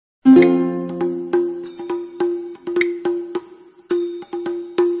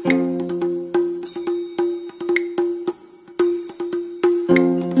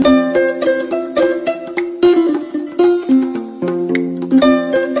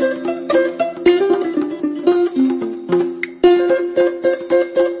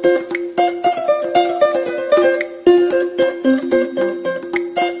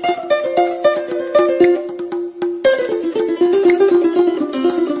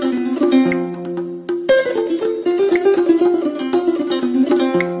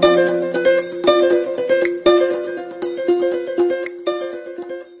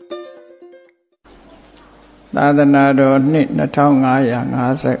သနာတော်နှစ်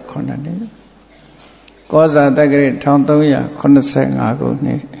2559နှစ်ကောဇာတက္ကရာ1385ခု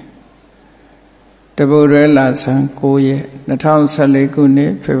နှစ်တပုတ်ရဲလာဆန်း9ရက်2014ခုနှ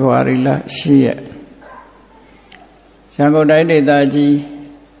စ်ဖေဖော်ဝါရီလ10ရက်ရန်ကုန်တိုင်းဒေသကြီး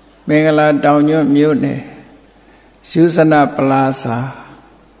မင်္ဂလာတောင်ညွန့်မြို့နယ်ယူဇနပလာဇာ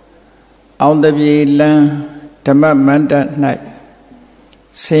အောင်တပြေလန်းဓမ္မမန္တ၌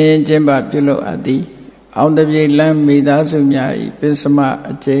ဆင်းကျင်းပပြုလုပ်အပ်သည်အောင်တပြေလန်းမိသားစုများ၏ပစ္စမ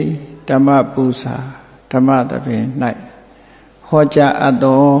အကျိဓမ္မပူဇာဓမ္မသဘင်၌ဟောကြားအပ်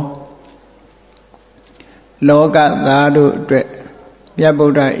သောလောကသားတို့အတွက်မြတ်ဗု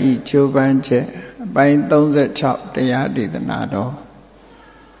ဒ္ဓ၏ကြိုးပမ်းချက်အပိုင်း36တရားဒေသနာတော်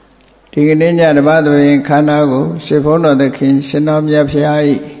ဒီကနေ့ညဓမ္မသဘင်ခန္ဓာကိုရှေးဘုန်းတော်သခင်ရှင်တော်မြတ်ဖျား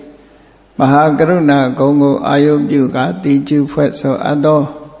၏မဟာကရုဏာဂုဏ်ကိုအာယုပြုကတိကျဖွဲ့ဆိုအပ်သော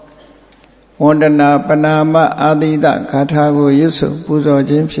ဝန္ဒနာပနာမအာတိတဂါထာကိုရွတ်ဆိုပူဇော်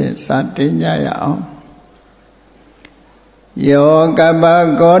ခြင်းဖြင့်စတင်ကြရအောင်ယောကပ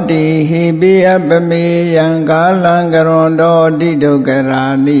ကောတိဟိပိအပမေယံကာလံကရွန်တောတိဒုက္ခရာ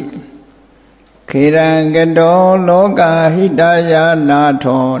နိခေရံကတောလောကဟိတယာနာ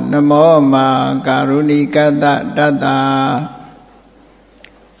ထောနမောမာကာရုဏိကတတတ္တ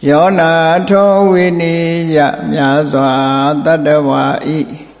ယောနာထောဝိနိယမြာစွာတတ္တဝါဤ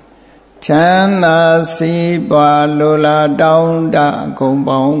ချမ်းသာစီးပွားလိုလားတောင်းတဂုံ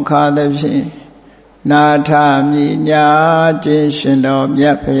ပေါင်းခါသဖြင့်နာထမြညာခြင်းရှင်တော်မြ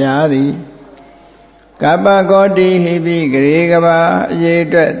တ်ဖရာသည်ကပ္ပကောတိဟိပိဂရေကဘာအရေအ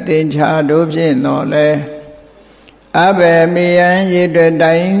တွက်သင်္ချာတို့ဖြင့်တော်လဲအဘယ်မေယံရေအတွက်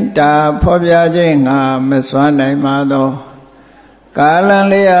တိုင်းတာဖော်ပြခြင်းငါမစွမ်းနိုင်ပါသောကာလံ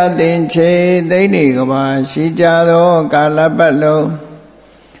လေးအသင်္ချေသိဋ္ဌိကဘာရှိကြသောကာလပတ်လုံး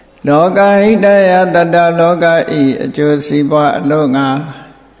လောကဟိတယတတ္တလောကဤအကျိုးစီးပွားအလို့ငါ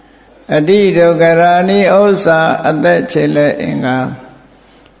အတိဒုက္ခရာနိဥစ္စာအသက်ချေလက်အင်္ဂါ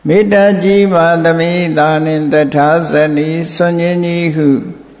မေတ္တာကြီးမာသမိသာနှင့်တထာဇနီဆွန်ញင်းကြီးဟု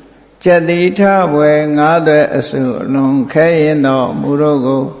ကျက်တိထဝေငါးသွဲအစုအလွန်ခဲရင်သောမူတို့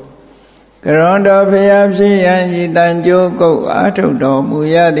ကိုကရွန်တော်ဖျားဖြစ်ရန်ဤတန်ကြိုးကုတ်အာထုတ်တော်မူ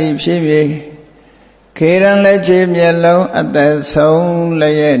ရသည်ဖြစ်၍ခေရန်လက်ချေမျက်လုံးအသက်ဆုံးလ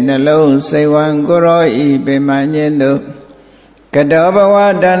ည်းရဲ့နှလုံးစိတ်ဝံကိုရောဤပေမှန်ခြင်းတို့ကတောဘဝ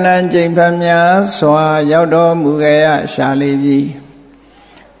ဒါနံကျိန်ဖတ်များစွာရောက်တော်မူခဲ့ရရှာလိပြီ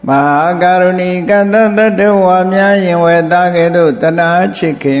မဟာကရုဏီကတတတဝါများရင်ဝေသားကဲ့သို့တနာချ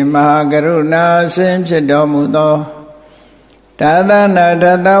စ်ခင်မဟာကရုဏာရှင်ဖြစ်တော်မူသောဒါသနာဒ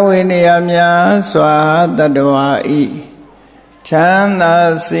တဝိနည်းများစွာတတဝါဤချမ်းသာ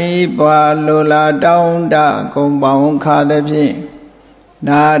စီးပွားလိုလားတောင်းတဂုံပေါင်းခါသဖြင့်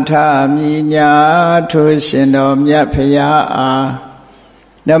နာထမြညာထိုရှင်တော်မြတ်ဖရာအား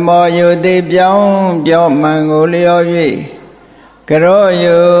နမောယုတိပြောင်းပြောမှန်ကိုလျော်၍ကရော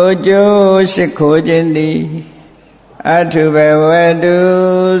ယုကျိုးရှိခိုးခြင်းသည်အထုဘဝတု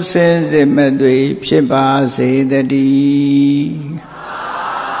စင်စစ်မသွေဖြစ်ပါစေတည်း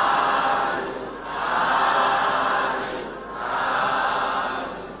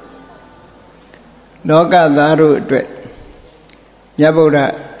လောကသားတို့အတွက်မြတ်ဗုဒ္ဓ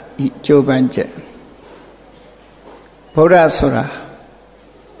ဤကြိုးပမ်းချက်ဗုဒ္ဓဆိုတာ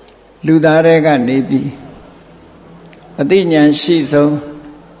လူသားတွေကနေပြီးအသိဉာဏ်ရှိဆုံး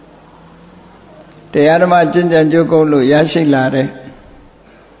တရားဓမ္မကျင့်ကြံကြိုးကုပ်လို့ရရှိလာတဲ့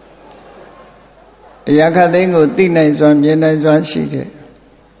အရာခတ်သိမ်းကိုသိနိုင်စွမ်းမြင်နိုင်စွမ်းရှိတဲ့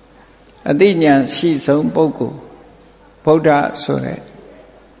အသိဉာဏ်ရှိဆုံးပုဂ္ဂိုလ်ဗုဒ္ဓဆိုတဲ့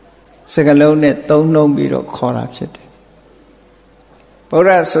စကားလုံးနဲ့သုံးနှုံးပြီးတော့ခေါ်တာဖြစ်တယ်ဗုဒ္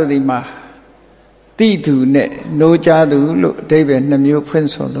ဓဆိုဒီမှာတိသူနဲ့နိုးကြသူလို့အဓိပ္ပာယ်နှမျိုးဖွင့်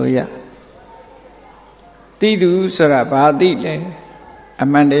ဆိုလို့ရတိသူဆိုတာဘာသိလဲအ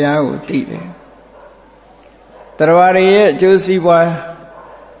မှန်တရားကိုသိတယ်တရားရဲ့အကျိုးစီးပွား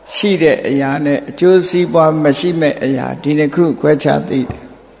ရှိတဲ့အရာနဲ့အကျိုးစီးပွားမရှိမဲ့အရာဒီနှစ်ခုခွဲခြားသိတယ်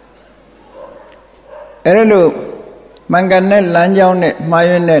အဲ့ဒါလို့မှန်ကန်တဲ့လမ်းကြောင်းနဲ့မှား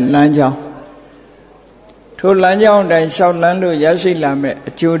ယွင်းတဲ့လမ်းကြောင်းထိုလမ်းကြောင်းတိုင်းရှောက်လန်းလို့ရရှိလာမဲ့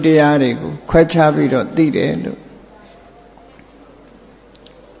အကျိုးတရားတွေကိုခွဲခြားပြီးတော့သိတယ်လို့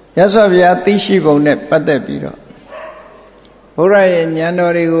ရသော်ဗျာသိရှိပုံနဲ့ပတ်သက်ပြီးတော့ဘုရားရဲ့ဉာဏ်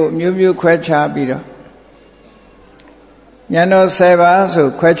တော်တွေကိုမျိုးမျိုးခွဲခြားပြီးတော့ဉာဏ်တော်7ပါးဆို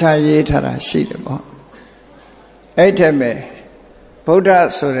ခွဲခြားရေးထားတာရှိတယ်ပေါ့အဲ့ထက်မဲ့ဗုဒ္ဓ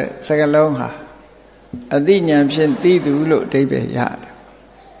ဆိုတဲ့စကားလုံးဟာအသိဉာဏ်ဖြင့်သိသူလို့အဓိပ္ပာယ်ရတယ်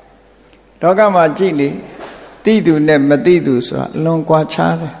လောကမှာကြည့်လေသိသူနဲ့မသိသူဆိုတာလွန်ကွာ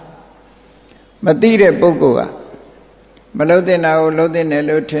ခြားတယ်မသိတဲ့ပုဂ္ဂိုလ်က မလှုပ်တဲ့နာကိုလှုပ်တဲ့နယ်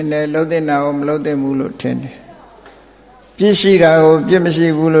လို့ထင်တယ်လှုပ်တဲ့နာကိုမလှုပ်တဲ့ဘူးလို့ထင်တယ်ပြစ်ရှိတာကိုပြစ်မရှိ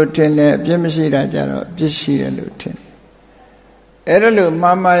ဘူးလို့ထင်တယ်ပြစ်မရှိတာကြတော့ပြစ်ရှိတယ်လို့ထင်တယ်အဲ့ဒါလို့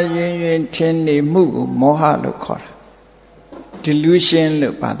မှားမှားယွင်းယွင်းထင်နေမှုကိုမောဟလို့ခေါ်တာ delusion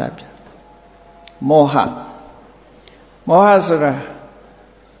လို့ဘာသာပြန်မောဟဆိုတာ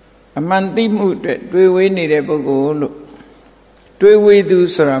အမှန်သိမှုအတွက်တွေးဝေးနေတဲ့ပုဂ္ဂိုလ်လို့တွေးဝေးသူ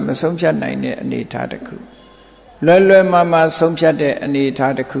ဆိုတာမဆုံးဖြတ်နိုင်တဲ့အနေအထားတစ်ခုလွယ်လွယ်မှားဆုံးဖြတ်တဲ့အနေအ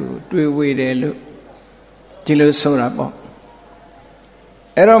ထားတစ်ခုကိုတွေးဝေးတယ်လို့ဒီလိုဆိုတာပေါ့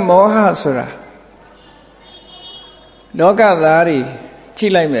အဲ့တော့မောဟဆိုတာလောကသားတွေကြ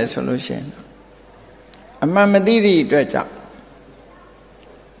ည့်လိုက်မယ်ဆိုလို့ရှိရင်အမှန်မသိသည့်အတွက်ကြောင့်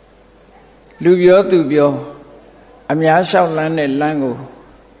လူပြောသူပြောအများလျှောက်လန်းတဲ့လမ်းကို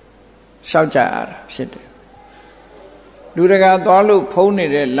လျှောက်ကြရတာဖြစ်တယ်လူတကာသွားလို့ဖုံးနေ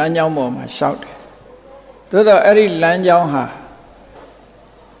တဲ့လမ်းကြောင်းပေါ်မှာလျှောက်တယ်သို့တော့အဲ့ဒီလမ်းကြောင်းဟာ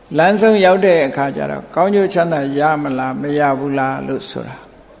လမ်းဆုံးရောက်တဲ့အခါကျတော့ကောင်းကျိုးချမ်းသာရမလားမရဘူးလားလို့ဆိုတာ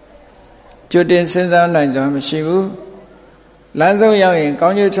ကြိုတင်စဉ်းစားနိုင်စွာမရှိဘူးလမ်းဆုံးရောက်ရင်ကော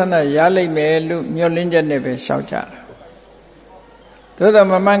င်းကျိုးချမ်းသာရလိမ့်မယ်လို့မျှော်လင့်ချက်နဲ့ပဲလျှောက်ကြတာသို့တော့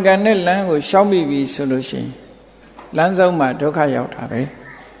မမှန်ကန်တဲ့လမ်းကိုရှောက်မိပြီဆိုလို့ရှိရင်လမ်းဆုံးမှာဒုက္ခရောက်တာပဲ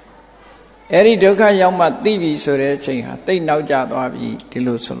အဲ့ဒီဒုက္ခရောက်မှသိပြီဆိုတဲ့အချိန်ဟာတိတ်နောက်ကျသွားပြီဒီ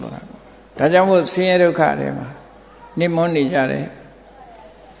လိုဆိုလိုတာဒါကြောင့်မို့ဆင်းရဲဒုက္ခတွေမှာနှိမ့်မွန်းနေကြတယ်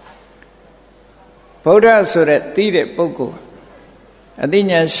ဗုဒ္ဓဆိုတဲ့သိတဲ့ပုဂ္ဂိုလ်အသိ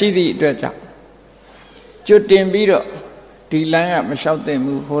ဉာဏ်ရှိသည့်အတွက်ကြောင့်ကျွတ်တင်ပြီးတော့ဒီလမ်းကမလျှောက်သင့်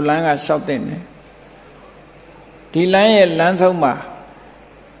ဘူးဟိုလမ်းကလျှောက်သင့်တယ်ဒီလမ်းရဲ့လမ်းဆုံးမှာ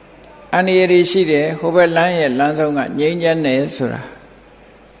အန္တရာယ်ရှိတယ်ဟိုဘက်လမ်းရဲ့လမ်းဆုံးကငြိမ်းချမ်းတယ်ဆိုတာ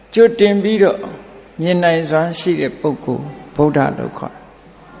ကျွတ်တင်ပြီးတော့မြင်နိုင်စွမ်းရှိတဲ့ပုဂ္ဂိုလ်ဗုဒ္ဓလို့ခေါ်တယ်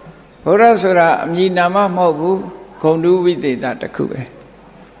ဗုဒ္ဓဆိုတာအမည်နာမမဟုတ်ဘူးဂုဏ်တူဝိသေသတစ်ခုပဲ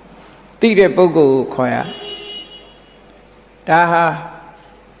သိတဲ့ပုဂ္ဂိုလ်ကိုခေါ်ရဒါဟာ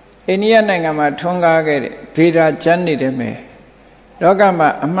အိန္ဒိယနိုင်ငံမှာထွန်းကားခဲ့တဲ့ဗေဒာကျမ်းနေတဲ့မယ်လောကမှာ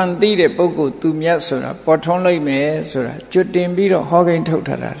အမှန်သိတဲ့ပုဂ္ဂိုလ်သူမြတ်ဆိုတာပေါ်ထွန်းလိုက်မယ်ဆိုတာကျွတ်တင်ပြီးတော့ဟောကိန်းထုတ်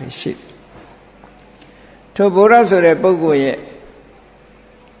ထားတာရှိတယ်ထိုဗုဒ္ဓဆိုတဲ့ပုဂ္ဂိုလ်ရဲ့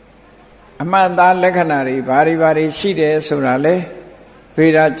အမှန်သားလက္ခဏာတွေဘာတွေရှိတယ်ဆိုတာလေဗေ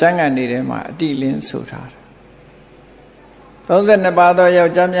ဒာကျမ်းဂန်တွေထဲမှာအတိလင်းဆိုထားတယ်32ပါးသောယော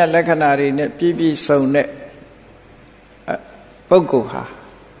က်ျားမြတ်လက္ခဏာတွေနဲ့ပြည့်ပြည့်စုံတဲ့ပုဂ္ဂိုလ်ဟာ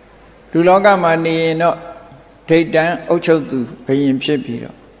လူလောကမှာနေရင်တော့ဒိဋ္ဌံအုပ်ချုပ်သူဘုရင်ဖြစ်ပြီး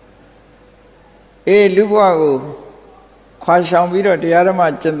တော့လူဘဝကိုခွာရှောင်ပြီးတော့တရားဓမ္မ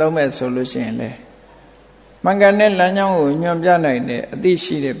ကျင့်သုံးမဲ့ဆိုလို့ရှိရင်လေမှန်ကန်တဲ့လမ်းကြောင်းကိုညွှန်ပြနိုင်တဲ့အသိ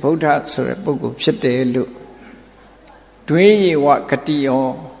ရှိတဲ့ဗုဒ္ဓဆိုတဲ့ပုဂ္ဂိုလ်ဖြစ်တယ်လို့ဒွေယေဝဂတိယော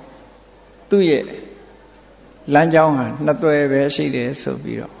သူ့ရဲ့လမ်းကြောင်းဟာနှစ်သွယ်ပဲရှိတယ်ဆို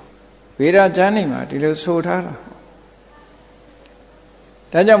ပြီးတော့ဗေဒာကျမ်းနေမှာဒီလိုဆိုထားတာ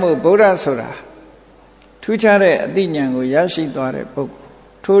ဒါကြောင့်မို့ဗုဒ္ဓဆိုတာထူးခြားတဲ့အသိဉာဏ်ကိုရရှိသွားတဲ့ပုဂ္ဂိုလ်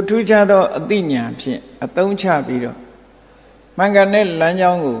ထိုထူးခြားသောအသိဉာဏ်ဖြင့်အသုံးချပြီးတော့မှန်ကန်တဲ့လမ်း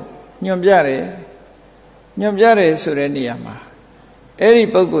ကြောင်းကိုညွှန်ပြတယ်ဆိုတဲ့နေရာမှာအဲ့ဒီ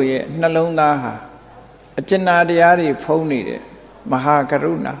ပုဂ္ဂိုလ်ရဲ့နှလုံးသားဟာအကျဉ်းနာတရားတွေဖုံးနေတဲ့မဟာက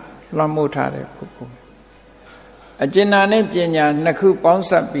ရုဏာလွှမ်းမိုးထားတဲ့ပုဂ္ဂိုလ်အကျဉ်းနာနဲ့ပညာနှစ်ခုပေါင်း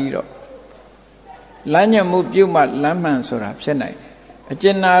စပ်ပြီးတော့လမ်းညွှန်မှုပြုမှလမ်းမှန်ဆိုတာဖြစ်နိုင်တယ်အကျ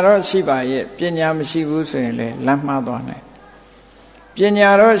ဉ်းနာတော့ရှိပါရဲ့ပညာမရှိဘူးဆိုရင်လည်းလမ်းမှားသွားနိုင်ပညာ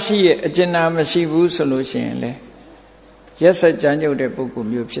တော့ရှိရဲ့အကျဉ်းနာမရှိဘူးဆိုလို့ရှိရင်လည်းရက်စက်ကြမ်းကြုတ်တဲ့ပုဂ္ဂိုလ်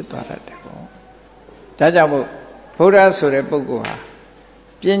မျိုးဖြစ်သွားတတ်တယ်ပေါ့ဒါကြောင့်မို့ဘုရားဆိုတဲ့ပုဂ္ဂိုလ်ဟာ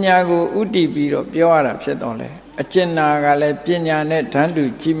ပညာကိုဥတည်ပြီးတော့ပြောရတာဖြစ်တော့လေအကျဉ်းနာကလည်းပညာနဲ့ဓာတ်တူ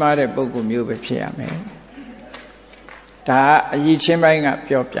ကြီးမားတဲ့ပုဂ္ဂိုလ်မျိုးပဲဖြစ်ရမယ်ဒါအရေးချင်းပိုင်းက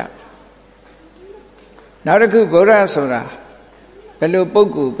ပြောပြနောက်တစ်ခုဗုဒ္ဓဆိုတာဘယ်လိုပုဂ္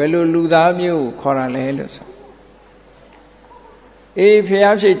ဂိုလ်ဘယ်လိုလူသားမျိုးကိုခေါ်ရလဲလို့ဆို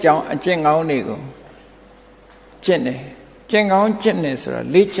ဖျားဖြစ်ကြောင်းအကျင့်ကောင်းတွေကိုကျင့်တယ်ကျင့်ကောင်းကျင့်တယ်ဆိုတော့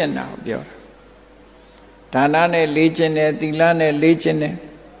လေ့ကျင့်တာကိုပြောတာဒါနနဲ့လေ့ကျင့်တယ်သီလနဲ့လေ့ကျင့်တယ်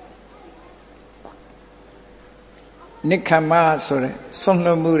နိက္ခမဆိုတဲ့ဆွန့်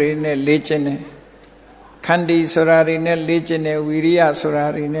လွတ်မှုတွေနဲ့လေ့ကျင့်တယ်ခန္တီဆိုတာတွေနဲ့လေ့ကျင့်တယ်ဝီရိယဆိုတာ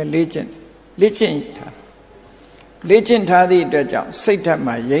တွေနဲ့လေ့ကျင့်ထားသည့်အတွက်ကြောင့်စိတ်ဓာတ်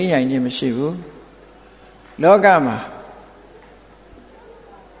မှာရိမ့်ရိုင်ခြင်းမရှိဘူးလောကမှာ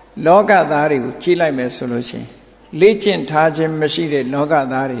လောကသားတွေကိုကြည့်လိုက်မယ်ဆိုလို့ရှိရင်လေ့ကျင့်ထားခြင်းမရှိတဲ့လောက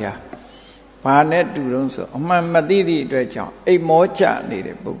သားတွေဟာဘာနဲ့တူတုံးဆိုအမှန်မသိသည့်အတွက်ကြောင့်အိမ်မောကျနေ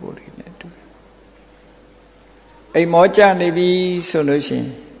တဲ့ပုဂ္ဂိုလ်တွေနဲ့တူတယ်အိမ်မောကျနေပြီဆိုလို့ရှိရင်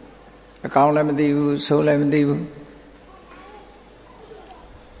အကောင်းလည်းမသိဘူးဆိုးလည်းမသိဘူး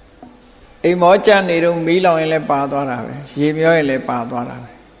အိမ်မောကြနေတော့မီးလောင်ရင်လည်းပါသွားတာပဲရေမျောရင်လည်းပါသွားတာ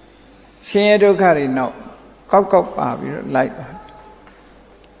ပဲဆင်းရဲဒုက္ခတွေနောက်ကောက်ပါပြီးတော့လိုက်သွား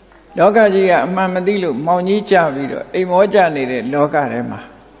လောကကြီးကအမှန်မသိလို့မောင်ကြီးကြပြီးတော့အိမ်မောကြနေတဲ့လောကထဲမှာ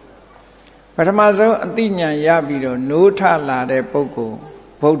ပထမဆုံးအသိဉာဏ်ရပြီးတော့နိုးထလာတဲ့ပုဂ္ဂိုလ်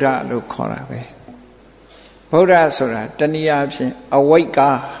ဗုဒ္ဓလို့ခေါ်တာပဲဗုဒ္ဓဆိုတာတနည်းအားဖြင့်အဝိတ်ကာ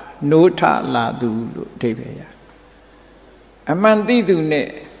နိုးထလာသူလို့အဓိပ္ပာယ်ရအမှန်သိသူနဲ့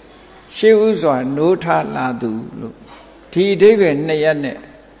ရှေးဥစွာနိုးထလာသူလို့ဒီအဓိပ္ပာယ်နှစ်ရပ်နဲ့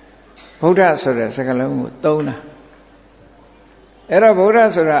ဗုဒ္ဓဆိုတဲ့စကားလုံးကိုသုံးတာအဲ့တော့ဗုဒ္ဓ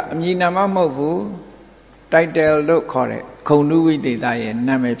ဆိုတာအမည်နာမမဟုတ်ဘူး title လို့ခေါ်တဲ့ဂုဏ်ဓုဝိသေသရဲ့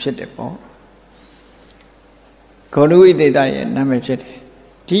နာမည်ဖြစ်တယ်ပေါ့ဂုဏ်ဓုဝိသေသရဲ့နာမည်ဖြစ်တယ်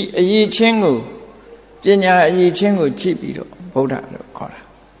ဒီအရေးချင်းကိုပညာအရေးချင်းကိုကြည့်ပြီးတော့ဗုဒ္ဓလို့ခေါ်တာ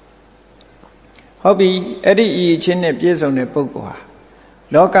ဟုတ်ပြီအဲ့ဒီအရေးချင်းနဲ့ပြည့်စုံတဲ့ပုဂ္ဂိုလ်ဟာ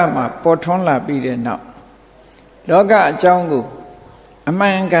လောကမှာပေါ်ထွန်းလာပြီးတဲ့နောက်လောကအကြောင်းကိုအမှ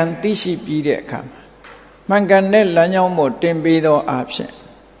န်ကန်သိရှိပြီးတဲ့အခါမှာမှန်ကန်တဲ့လမ်းကြောင်းပေါ်တင်ပေးသောအားဖြင့်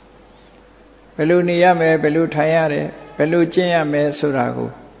ဘယ်လိုနေရမယ်ဘယ်လိုထိုင်ရတယ်ဘယ်လိုကျင့်ရမယ်ဆိုတာကို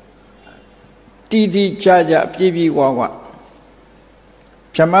တိတိကျကျပြည့်ပြည့်ဝဝ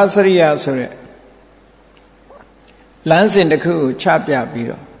ဗြဟ္မစရိယဆိုတဲ့လမ်းစဉ်တစ်ခုကိုချပြပြီး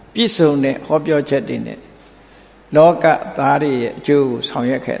တော့ပြည့်စုံတဲ့ဟောပြောချက်တွေနဲ့လောကသားတွေရဲ့အကျိုးကိုဆောင်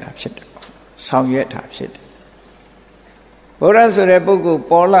ရွက်ခဲ့တာဖြစ်တယ်ပေါ့ဆောင်ရွက်တာဖြစ်တယ်ဘုရားဆိုတဲ့ပုဂ္ဂိုလ်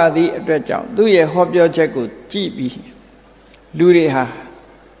ပေါ်လာသည့်အတွက်ကြောင့်သူ့ရဲ့ဟောပြောချက်ကိုကြည့်ပြီးလူတွေဟာ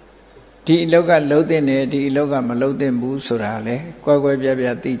ဒီအလောကလှုပ်တဲ့နဲ့ဒီအလောကမလှုပ်တဲ့ဘူးဆိုတာလေကွဲကွဲပြား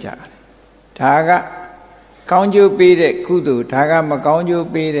ပြားသိကြတယ်ဒါကကောင်းကျိုးပေးတဲ့ကုသိုလ်ဒါကမကောင်းကျိုး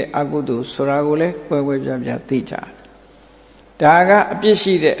ပေးတဲ့အကုသိုလ်ဆိုတာကိုလည်းကွဲကွဲပြားပြားသိကြတယ်ဒါကအပြစ်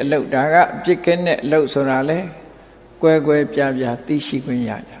ရှိတဲ့အလုပ်ဒါကအပြစ်ကင်းတဲ့အလုပ်ဆိုတာလေကွဲကွဲပြားပြားသိရှိခွင့်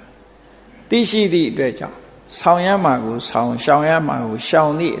ရကြသိရှိသည့်အတွက်ကြောင့်ဆောင်ရမှာကိုဆောင်ရှောင်ရမှာကိုရှော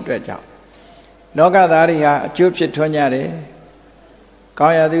င်သည့်အတွက်ကြောင့်လောကသားတွေဟာအကျိုးဖြစ်ထွန်းကြတယ်ကော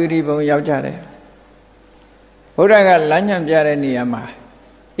င်းရာသူဒီဘုံရောက်ကြတယ်ဘုရားကလမ်းညွှန်ပြတဲ့နေရာမှာ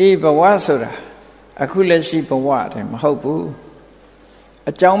အေးဘဝဆိုတာအခုလက်ရှိဘဝတည်းမဟုတ်ဘူး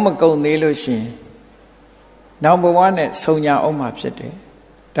အကြောင်းမကုန်သေးလို့ရှိရင်နောက်ဘဝနဲ့ဆုံညာအောင်မှာဖြစ်တယ်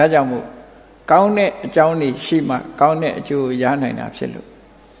ဒါကြောင့်မို့ကောင်းတဲ့အကြောင်းတွေရှိမှကောင်းတဲ့အကျိုးရနိုင်တာဖြစ်လို့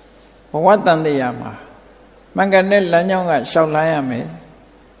ဘဝတန်တရားမှာမှန်ကန်တဲ့လမ်းကြောင်းကရှောက်လန်းရမယ်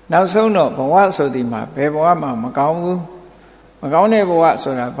နောက်ဆုံးတော့ဘဝဆိုဒီမှာဘယ်ဘဝမှမကောင်းဘူးမကောင်းတဲ့ဘဝ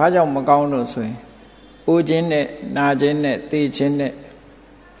ဆိုတာဘာကြောင့်မကောင်းလို့ဆိုရင်အိုခြင်းနဲ့နာခြင်းနဲ့သိခြင်းနဲ့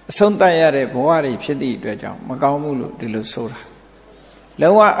အဆုံးသတ်ရတဲ့ဘဝတွေဖြစ်သည့်အတွက်ကြောင့်မကောင်းဘူးလို့ဒီလိုဆိုတာ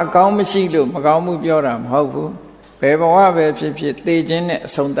လုံးဝအကောင်းမရှိလို့မကောင်းမှုပြောတာမဟုတ်ဘူးဘယ်ဘဝပဲဖြစ်ဖြစ်သိခြင်းနဲ့အ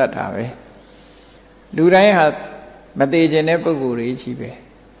ဆုံးသတ်တာပဲလူတိုင်းဟာမသိခြင်းတဲ့ပုဂ္ဂိုလ်တွေကြီးပဲ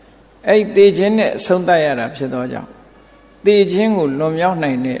အဲ့သိခြင်းနဲ့အဆုံးသတ်ရတာဖြစ်သောကြောင့်သိခြင်းကိုလွန်မြောက်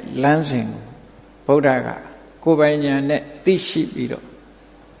နိုင်တဲ့လမ်းစဉ်ကိုဗုဒ္ဓကကိုယ်ပိုင်ဉာဏ်နဲ့သိရှိပြီးတော့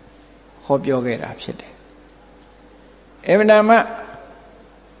ဟောပြောခဲ့တာဖြစ်တယ်။အမှန်တမ်း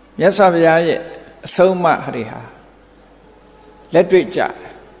မြတ်စွာဘုရားရဲ့အဆုံးအမတွေဟာလက်တွေ့ကြတယ်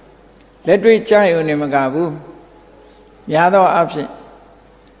။လက်တွေ့ကြရုံနဲ့မကဘူး။များသောအားဖြင့်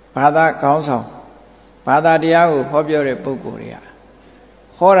ဘာသာခေါင်းဆောင်ဘာသာတရားကိုဟောပြောတဲ့ပုဂ္ဂိုလ်တွေက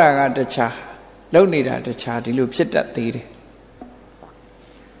ဟောတာကတခြားလုပ်နေတာတခြားဒီလိုဖြစ်တတ်သေးတယ်။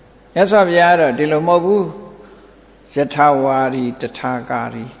မြတ်စွာဘုရားကတော့ဒီလိုမဟုတ်ဘူးယထာဝါရီတထာကာ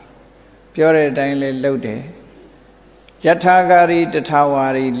ရီပြောတဲ့အတိုင်းလဲလုပ်တယ်ယထာကာရီတထာဝါ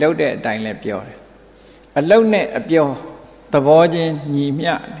ရီလုပ်တဲ့အတိုင်းလဲပြောတယ်အလုပ်နဲ့အပြောသဘောချင်းညီ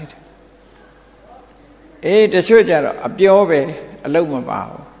မျှနေတယ်အေးတချို့ကြတော့အပြောပဲအလုပ်မပါ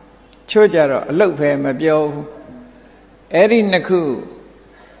ဘူးချို့ကြတော့အလုပ်ပဲမပြောဘူးအဲ့ဒီနှစ်ခု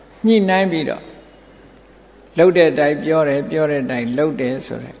ညှိနှိုင်းပြီးတော့လှုပ်တဲ့အတိုင်းပြောတယ်ပြောတဲ့အတိုင်းလှုပ်တယ်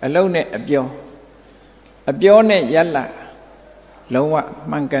ဆိုတယ်အလုံးနဲ့အပြောနဲ့ရက်လာလုံးဝ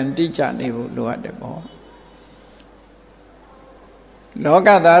မှန်ကန်တိကျနေဖို့လိုအပ်တယ်ပေါ့လောက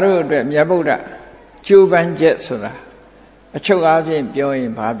သားတို့အတွက်မြတ်ဗုဒ္ဓကျိုးပန်းချက်ဆိုတာအချုပ်အားဖြင့်ပြောရ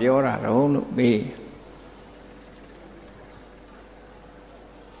င်ဘာပြောတာတုံးလို့မေး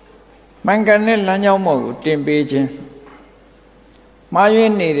မှန်ကန်တဲ့လမ်းကြောင်းပေါ်ကိုတင်ပေးခြင်းမှားယွ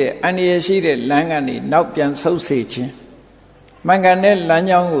င်းနေတဲ့အန္တရာယ်ရှိတဲ့လမ်းကနေနောက်ပြန်ဆုတ်စေခြင်းမှန်ကန်တဲ့လမ်း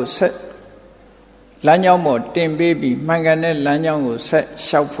ကြောင်းကိုဆက်လမ်းကြောင်းပေါ်တင်ပေးပြီးမှန်ကန်တဲ့လမ်းကြောင်းကိုဆက်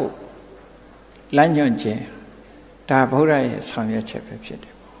လျှောက်ဖို့လမ်းညွှန်ခြင်းဒါဗုဒ္ဓရဲ့ဆောင်ရွက်ချက်ပဲဖြစ်တ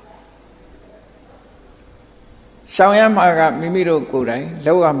ယ်ပေါ့။ဆောင်ရမှာကမိမိတို့ကိုယ်တိုင်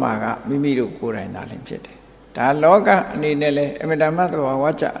လုပ်ရမှာကမိမိတို့ကိုယ်တိုင်သာလျှင်ဖြစ်တယ်။ဒါလောကအနေနဲ့လည်းအမြဲတမ်းသဘာဝ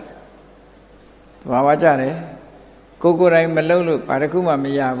ကျတယ်။သဘာဝကျတယ်။ ကိုကိုယ်တိုင်မလုပ်လို့ဘာတစ်ခုမှမ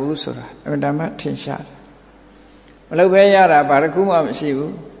ရဘူးဆိုတာအမှန်တမ်းထင်ရှားတယ်မလုပ်ဘဲရတာဘာတစ်ခုမှမရှိ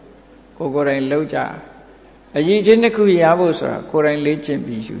ဘူးကိုကိုယ်တိုင်လုပ်ကြအရေးချင်းတစ်ခုရဖို့ဆိုတာကိုယ်တိုင်လေ့ကျင့်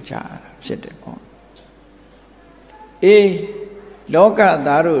ပြီးယူကြတာဖြစ်တယ်ပေါ့အေးလောက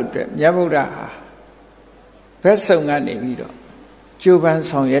သားတို့အတွက်မြတ်ဗုဒ္ဓဟာဘက်ဆုံးကနေပြီးတော့ကြိုးပမ်း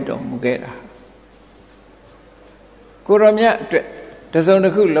ဆောင်ရွက်တော်မူခဲ့တာကိုရောမြတ်အတွက်တစုံတ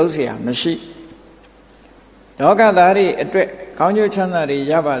စ်ခုလုံးเสียမရှိလောကသားတွေအတွက်ကောင်းကျိုးချမ်းသာတွေ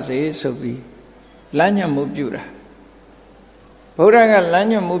ရပါစေဆိုပြီးလမ်းညွှန်မှုပြုတာဗုဒ္ဓကလမ်း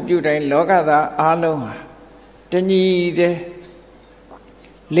ညွှန်မှုပြုတိုင်းလောကသားအားလုံးဟာတညီတဲ့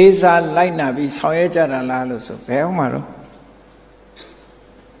လေးစားလိုက်နာပြီးဆောင်ရွက်ကြတာလားလို့ဆိုဘယ်ဟုတ်မှာတော့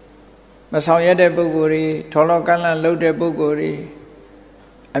မဆောင်ရွက်တဲ့ပုဂ္ဂိုလ်တွေထော်လောကန့်လန့်လုပ်တဲ့ပုဂ္ဂိုလ်တွေ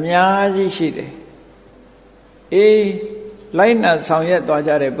အများကြီးရှိတယ်အေးလိုက်နာဆောင်ရွက်သွား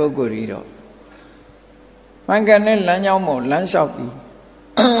ကြတဲ့ပုဂ္ဂိုလ်တွေတော့မှန်ကန်တဲ့လမ်းကြောင်းပေါ်လမ်းလျှောက်ပြီး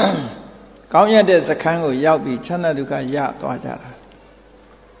ကောင်းရတဲ့စခန်းကိုရောက်ပြီးချမ်းသာဒုက္ခရသွားကြတာ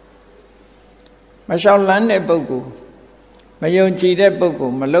မလျှောက်လန်းတဲ့ပုဂ္ဂိုလ်မယုံကြည်တဲ့ပုဂ္ဂို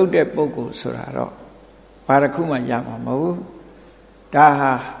လ်မလုပ်တဲ့ပုဂ္ဂိုလ်ဆိုတာတော့ဘာတစ်ခုမှရမှာမဟုတ်ဘူးဒါ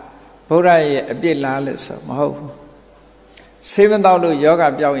ဟာဘုရားရဲ့အပြစ်လားလို့ဆိုမဟုတ်ဘူးဆေးမတော့လို့ယောဂ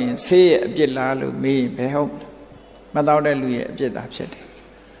ပြောက်ရင်ဆေးရဲ့အပြစ်လားလို့မေးရင်ဘယ်ဟုတ်မတော့တဲ့လူရဲ့အပြစ်သာဖြစ်တယ်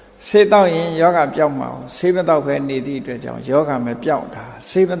ဆေးတော့ရင်ယောဂပြောက်မှာဆေးမတော့ပဲနေသည့်အတွက်ကြောင့်ယောဂမပြောက်တာ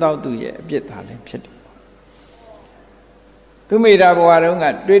ဆေးမတော့သူရဲ့အပြစ်သာလည်းဖြစ်တယ်သူမိတာဘဝတုန်းက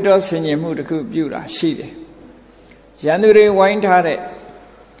တွေးတောဆင်ခြင်မှုတစ်ခုပြုတာရှိတယ်ရန်သူတွေဝိုင်းထားတဲ့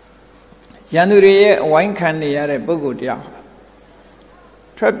ရန်သူတွေရဲ့ဝိုင်းခံနေရတဲ့ပုဂ္ဂိုလ်တယောက်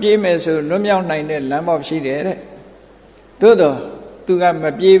ထွက်ပြေးမယ်ဆိုလွတ်မြောက်နိုင်တဲ့လမ်းပေါ်ရှိတယ်တဲ့သို့တော့သူကမ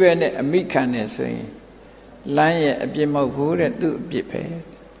ပြေးပဲနဲ့အမိခံနေဆိုရင်လမ်းရဲ့အပြစ်မဟုတ်ဘူးတဲ့သူ့အပြစ်ပဲ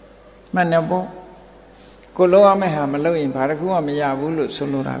မှန်တယ်ပေါ့ကိုလုံးအောင်မဲ့ဟာမလုပ်ရင်ဘာတစ်ခုမှမရဘူးလို့ဆို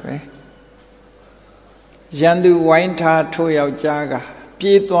လိုတာပဲရန်သူဝိုင်းထားထိုးယောက်ျားက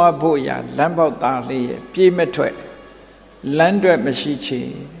ပြေးသွားဖို့ရလမ်းပေါက်သားလေးရဲ့ပြေးမထွက်လမ်းတွက်မရှိချေ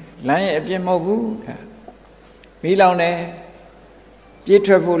လမ်းရဲ့အပြစ်မဟုတ်ဘူးမိလောင်တယ်ပြေး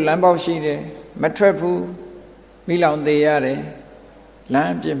ထွက်ဖို့လမ်းပေါက်ရှိတယ်မထွက်ဘူးမိလောင်သေးရတယ်လ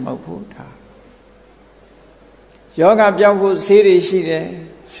မ်းအပြစ်မဟုတ်ဘူးဒါယောဂပြောင်းဖို့ဆေးတွေရှိတယ်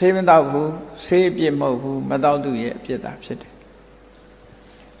ဆေးမတော့ဘူးဆေးအပြစ်မဟုတ်ဘူးမတော့သူရဲ့အပြစ်သာဖြစ်တယ်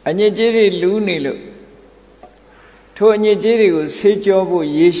အညစ်အကြေးတွေလူးနေလို့ထိုအညစ်အကြေးတွေကိုဆေးကြောဖို့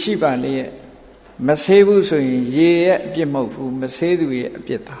ရေရှိပါလေရဲ့မဆေးဘူးဆိုရင်ရေရဲ့အပြစ်မဟုတ်ဘူးမဆေးသူရဲ့အ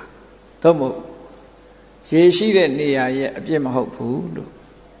ပြစ်သာသို့မဟုတ်ရေရှိတဲ့နေရာရဲ့အပြစ်မဟုတ်ဘူးလို့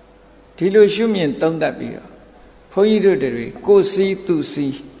ဒီလိုရှုမြင်သုံးသပ်ပြီးတော့ဘုန်းကြီးတို့တွေကိုယ်စီးသူ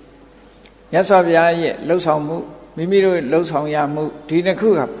စီးမြတ်စွာဘုရားရဲ့လှုပ်ဆောင်မှုမိမိတို့လှုပ်ဆောင်ရမှုဒီနှစ်ခု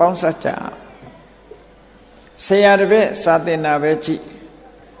ကပေါင်းစပ်ကြအောင်ဆရာတပည့်စာသင်တာပဲကြည့်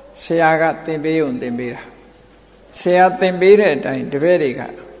ဆရာကသင်ပေးုံသင်ပေးတာဆရာသင်ပေးတဲ့အတိုင်းတပည့်တွေက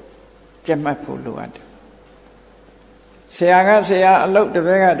ကြက်မှတ်ဖို့လိုအပ်တယ်ဆရာကဆရာအလုပ်တပ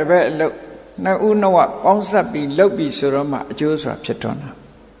ည့်ကတပည့်အလုပ်နှစ်ဦးနှစ်ဝပေါင်းစပ်ပြီးလုပ်ပြီးဆိုတော့မှအကျိုးဆိုတာဖြစ်ထွန်းတာ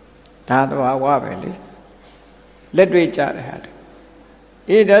ဒါသဘာဝပဲလေလက်တွေ့ကြတဲ့ဟာ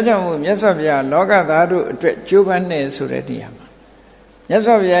အေးဒါကြောင့်မို့မြတ်စွာဘုရားလောကသားတို့အတွက်ကြိုးပမ်းနေဆိုတဲ့နေရာမှာမြတ်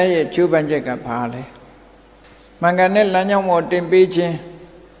စွာဘုရားရဲ့ကြိုးပမ်းချက်ကဘာလဲမှန်ကန်တဲ့လမ်းကြောင်းပေါ်တင်ပေးခြင်း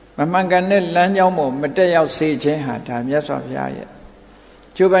မမှန်ကန်တဲ့လမ်းကြောင်းပေါ်မတက်ရောက်စေခြင်းဟာဒါမြတ်စွာဘုရားရဲ့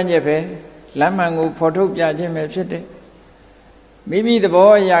ကြိုးပမ်းချက်ပဲလမ်းမှန်ကိုဖော်ထုတ်ပြခြင်းပဲဖြစ်တယ်မိမိသဘော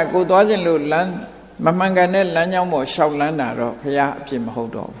အရာကိုသွားခြင်းလို့လမ်းမမှန်ကန်တဲ့လမ်းကြောင်းပေါ်ရှောက်လန်းတာတော့ဘုရားအပြစ်မဟု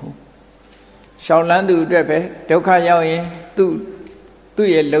တ်တော့ဘူးရှောက်လန်းသူအတွက်ပဲဒုက္ခရောက်ရင်သူ့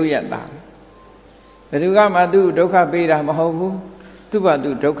ရဲ့လောက်ရတာဘယ်သူကမှသူ့ဒုက္ခပေးတာမဟုတ်ဘူးသူ့ဘာသူ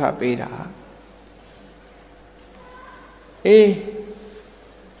ဒုက္ခပေးတာအေး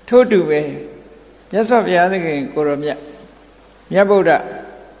ထို့တူပဲမြတ်စွာဘုရားသခင်ကိုရောမြတ်ဗုဒ္ဓ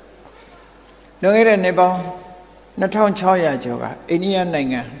လွန်ခဲ့တဲ့နှစ်ပေါင်း2600ကျော်ကအိန္ဒိယနိုင်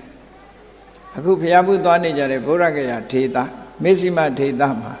ငံအခုဘုရားဘုသွားနေကြတဲ့ဗုဒ္ဓဂယာဒေသမေဇိမဒေသ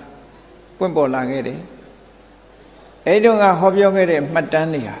မှာပွင့်ပေါ်လာခဲ့တယ်အဲ့တုန်းကဟောပြောခဲ့တဲ့မှတ်တမ်း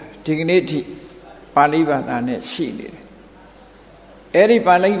တွေဟာဒီကနေ့ထိပါဠိဘာသာနဲ့ရှိနေတယ်အဲ့ဒီ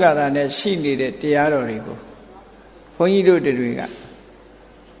ပါဠိဘာသာနဲ့ရှိနေတဲ့တရားတော်တွေကိုဘုန်းကြီးတို့တွေက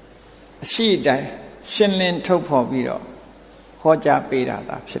အရှိတိုင်းရှင်းလင်းထုတ်ဖော်ပြီးတော့ဟောကြားပေးတာ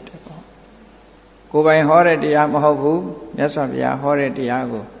သာဖြစ်တယ်ပေါ့ကိုယ်ပိုင်ဟောတဲ့တရားမဟုတ်ဘူးမြတ်စွာဘုရားဟောတဲ့တရား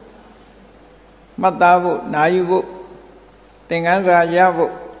ကိုမှတ်သားဖို့နာယူဖို့သင်ခန်းစာရ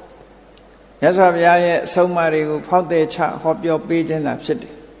ဖို့မြတ်စွာဘုရားရဲ့အဆုံးအမတွေကိုဖောက်တဲ့ချဟောပြောပေးခြင်းသာဖြစ်တ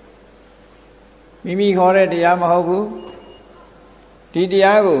ယ်မိမိဟောတဲ့တရားမဟုတ်ဘူးဒီတ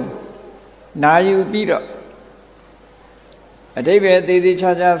ရားကိုနာယူပြီးတော့ အတိပ္ပယ်သေးသေး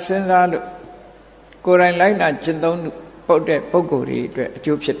ချာချာစဉ်းစားလို့ကိုယ်တိုင်လိုက်နာကျင့်သုံးပုတ်တဲ့ပုဂ္ဂိုလ်တွေအတွက်အ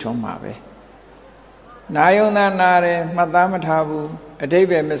ကျိုးဖြစ်ထွန်းမှာပဲနာယုံသာနာတယ်မှတ်သားမထားဘူးအတိပ္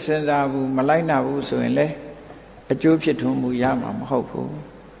ပယ်မစဉ်းစားဘူးမလိုက်နာဘူးဆိုရင်လေအကျိုးဖြစ်ထွန်းမှုရမှာမဟုတ်ဘူး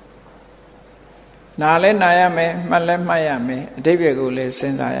နာလဲနာရမယ်မှတ်လဲမှတ်ရမယ်အတိပ္ပယ်ကိုလည်းစ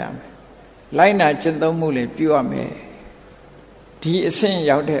ဉ်းစားရမယ်လိုက်နာကျင့်သုံးမှုလည်းပြုရမယ်ဒီအဆင့်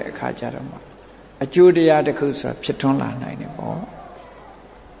ရောက်တဲ့အခါကျတော့မှအကျိုးတရားတစ်ခုဆိုတာဖြစ်ထွန်းလာနိုင်တယ်ပေါ့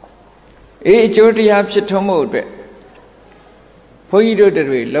အေးအကျိုးတရားဖြစ်ထွန်းမှုအတွက်ဘုန်းကြီးတို့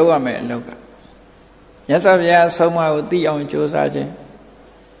တွေလောက်ရမယ်အလောက်ကမြတ်စွာဘုရားဆုံးမကိုသိအောင်ကြိုးစားခြင်း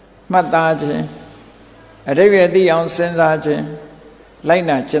မှတ်သားခြင်းအတိပ္ပယ်သိအောင်စဉ်းစားခြင်းလိုက်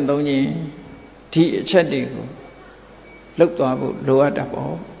နာကျင့်သုံးခြင်းဒီအချက်တွေကိုလုပ်သွားဖို့လိုအပ်တာပေါ့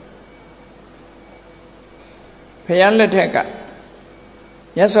ဘုရားလက်ထက်က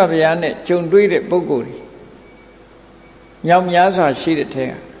မြတ်စွာဘုရားနဲ့ကြုံတွေ့တဲ့ပုဂ္ဂိုလ်တွေမြောက်များစွာရှိတဲ့ထဲ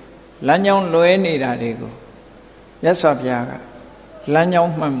ကလမ်းကြောင်းလွဲနေတာတွေကိုမြတ်စွာဘုရားကလမ်းကြော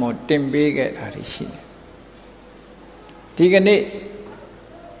င်းမှန်မို့တင်ပေးခဲ့တာတွေရှိတယ်ဒီကနေ့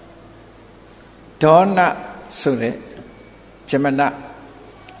ဒေါနဆိုတဲ့ဗြဟ္မဏ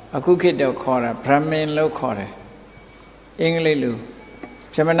အခုခေတ်တော့ခေါ်တာဗြဟ္မင်လို့ခေါ်တယ်အင်္ဂလိပ်လို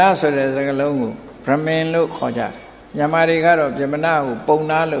ဗြဟ္မဏဆိုတဲ့စကားလုံးကိုဗြဟ္မင်လို့ခေါ်ကြတယ်မြန်မာတွေကတော့ဗြဟ္မဏကိုပုံ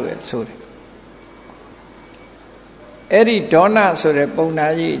နာလို့ပဲဆိုတယ်အဲ့ဒီဒေါနဆိုတဲ့ပုံနာ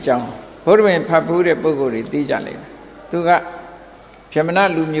ကြီးအကြောင်းဘုရားဝင်ဖတ်ဖူးတဲ့ပုဂ္ဂိုလ်တွေသိကြလိမ့်မယ်သူကဗြဟ္မဏ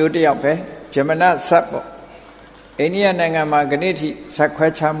လူမျိုးတစ်ယောက်ပဲဗြဟ္မဏဇတ်ပေါ့အိန္ဒိယနိုင်ငံမှာခဏိထိဇတ်ခွဲ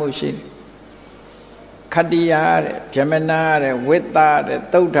ခြားမှုရှိတယ်ခတ္တိယတဲ့ဗြဟ္မဏတဲ့ဝိတ္တတဲ့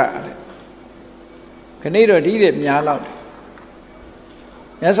သုဒ္ဓတဲ့ခဏိတော့ဒီတွေများလောက်တယ်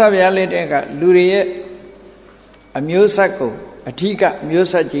မြတ်စွာဘုရားလက်ထက်ကလူတွေရဲ့အမျိုးဆက်ကိုအဓိကမျိုး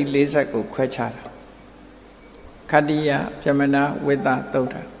ဆက်ကြီး၄ဆက်ကိုခွဲခြားတာခတ္တိယဗြဟ္မဏဝိတ္တသုဒ္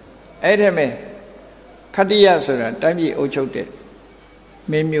ဓအဲ့ဒီမဲ့ခတ္တိယဆိုတာတိုင်းပြည်အုပ်ချုပ်တဲ့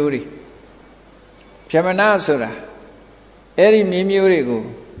မင်းမျိုးတွေဗြဟ္မဏဆိုတာအဲ့ဒီမင်းမျိုးတွေကို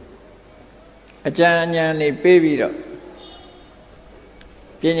အကြံဉာဏ်နေပေးပြီးတော့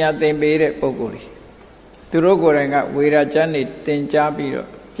ပညာသင်ပေးတဲ့ပုဂ္ဂိုလ်တွေသူတို့ကိုယ်တိုင်ကဝေရာကျမ်းနေသင်ကြားပြီးတော့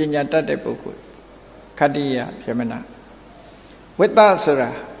ပညာတတ်တဲ့ပုဂ္ဂိုလ်ခတ္တိယဗြဟ္မဏဝိတ္တဆိုတာ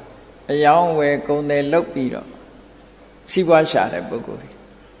အယောင်းဝယ်ကုန်တယ်လုပ်ပြီးတော့စီးပွားရှာတဲ့ပုဂ္ဂိုလ်တွေ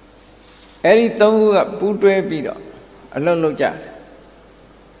အဲ့ဒီသုံးခုကပူးတွဲပြီးတော့အလုပ်လုပ်ကြတယ်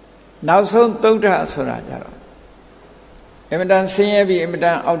နောက်ဆုံးသုဒ္ဓဆိုတာကြတော့အမတန်ဆင်းရဲပြီးအမတ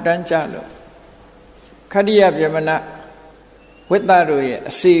န်အောက်တန်းကြလို့ခတ္တိယဗြဟ္မဏဝိတ္တတို့ရဲ့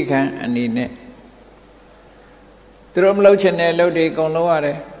အစီခံအနေနဲ့သူတို့မလုပ်ချင်တဲ့လုပ်တွေအကုန်လုပ်ရတ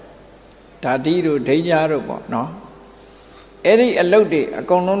ယ်ဓာတိတို့ဒိဋ္ဌာတို့ပေါ့နော်အဲ့ဒီအလုပ်တွေအ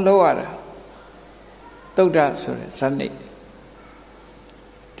ကုန်လုံးလုပ်ရတာသုဒ္ဓဆိုတဲ့ဇာတိ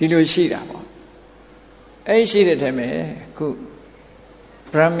ဒီလိုရှိတာပေါ့အဲ့ရှိတဲ့ထဲမှာခု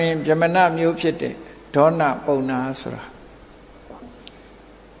ဗြဟ္မင်ဗြဟ္မဏမျိုးဖြစ်တဲ့ဒေါနပုံနာဆိုတာ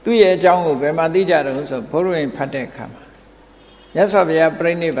သူ့ရဲ့အကြောင်းကိုဘယ်မှာသိကြတယ်ဆိုဘုရားဝင်ဖတ်တဲ့အခါမှာမြတ်စွာဘုရား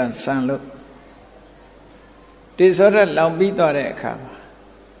ပြိဋိဘံဆံလို့တေဇောရလောင်ပြီးသွားတဲ့အခါမှာ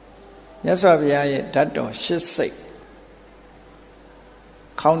မြတ်စွာဘုရားရဲ့ဓာတ်တော်၈စိတ်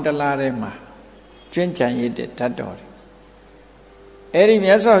ခေါင်းတလားထဲမှာကျွင်းကြံရည်တဲ့ဓာတ်တော်တွေအဲ့ဒီ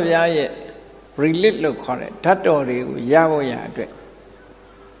မြတ်စွာဘုရားရဲ့ relic လို့ခေါ်တဲ့ဓာတ်တော်တွေကိုရဖို့ရအတွက်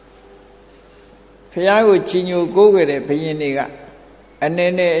ဘုရားကိုကြည်ညိုကိုးကွယ်တဲ့ဘုရင်တွေကအနေ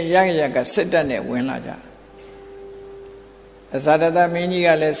နဲ့အရရကစစ်တပ်နဲ့ဝင်လာကြအဇာတသမင်းကြီးက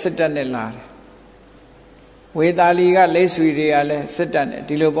လည်းစစ်တပ်နဲ့လာတယ်ဝေသာလီကလက်ဆွေတွေကလည်းစစ်တပ်နဲ့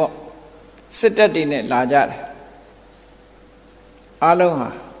ဒီလိုပေါ့စစ်တပ်တွေနဲ့လာကြတယ်အားလုံးဟာ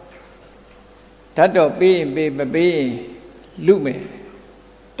ဓာတ်တော်ပေးရင်ပေးမပေးရင်လူမယ်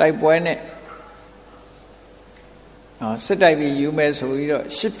တိုက်ပွဲနဲ့စစ်တိုက်ပြီးယူမယ်ဆိုပြီးတော့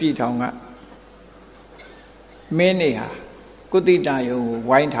ရှစ်ပြည်ထောင်ကမင်းတွေဟာကုသတယုံကို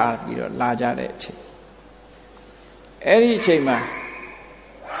ဝိုင်းထားပြီးတော့လာကြတဲ့အချိန်အဲ့ဒီအချိန်မှာ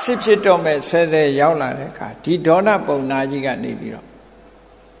စစ်ဖြစ်တော့မဲ့ဆဲဆဲရောက်လာတဲ့အခါဒီဒေါနပုံနာကြီးကနေပြီးတော့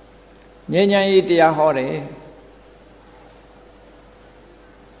ဉာဏ်ဉာဏ်ကြီးတရားဟောတယ်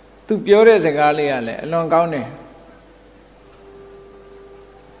သူပြောတဲ့စကားလေးကလည်းအလွန်ကောင်းတယ်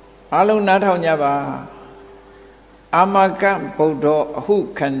အားလုံးနားထောင်ကြပါအာမကဗုဒ္ဓအဟု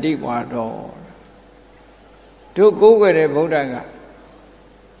ခန္တိဝါတော်တို့ကိုးကွယ်တဲ့ဗုဒ္ဓက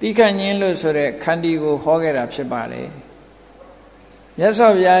တိခဏ်ခြင်းလို့ဆိုတဲ့ခန္တီကိုဟောခဲ့တာဖြစ်ပါလေမြတ်စွာ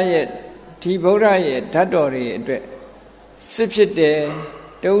ဘုရားရဲ့ဒီဗုဒ္ဓရဲ့ဓာတ်တော်တွေအတွက်စစ်ဖြစ်တယ်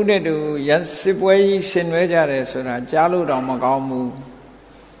တူတဲ့တူစစ်ပွဲကြီးဆင်နွှဲကြတယ်ဆိုတာကြားလို့တော့မကောင်းဘူး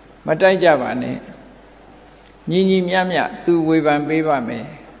မတိုက်ကြပါနဲ့ ညီညီမြတ်မြတ်သူဝေဖန်ပေးပါမယ်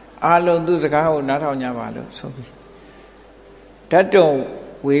အားလုံးသူစကားကိုနားထောင်ကြပါလို့ဆိုပြီးဓာတ်တော်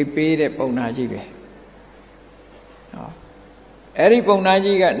ဝေပေးတဲ့ပုံနာကြီးပဲအဲ့ဒီပုံနာ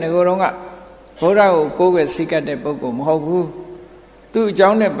ကြီးကငကိုယ်တော်ကဘုရားကိုကိုးကွယ်စိတ်ကပ်တဲ့ပုဂ္ဂိုလ်မဟုတ်ဘူးသူ့အကြော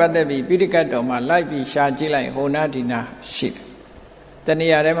င်းနဲ့ပတ်သက်ပြီးပိဋကတ်တော်မှာလိုက်ပြီးရှာကြည့်လိုက်ဟိုနာဒီနာရှိတယ်တ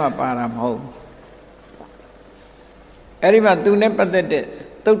ဏှာထဲမှာပါတာမဟုတ်ဘူးအဲ့ဒီမှာသူနဲ့ပတ်သက်တဲ့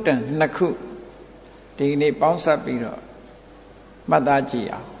သုတ်တန်နှစ်ခုဒီနေ့ပေါင်းစပ်ပြီးတော့မှတ်သားကြည့်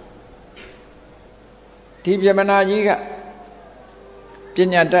အောင်ဒီပြမနာကြီးကပ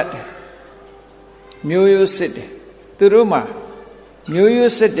ညာတတ်တယ်မျိုးရိုးစစ်တယ်သူတို့မှာမျိုး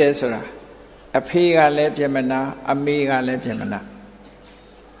ရိုးစစ်တယ်ဆိုတာအဖေကလည်းပြမနာအမေကလည်းပြမနာ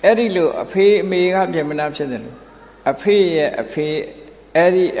အဲ့ဒီလိုအဖေအမေကပြမနာဖြစ်တယ်လို့အဖေရဲ့အဖေအဲ့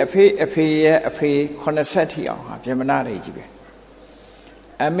ဒီအဖေရဲ့အဖေ80ထိအောင်ဟာပြမနာတွေကြီးပဲ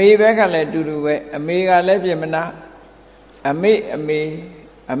အမေဘက်ကလည်းတူတူပဲအမေကလည်းပြမနာအမေ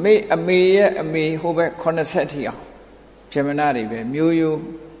ရဲ့အမေဟိုဘက်80ထိအောင်ပြမနာတွေပဲမျိုးရိုး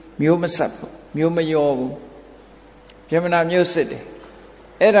မျိုးမဆက်ဘူးမျိုးမရောဘူးပြမနာမျိုးစစ်တယ်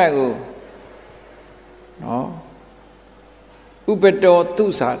အဲ့ဒါကိုနော်ဥပတောသူ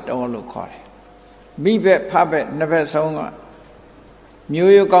စာတော်လို့ခေါ်တယ်မိဘက်ဖဘက်နှစ်ဘက်ဆုံးက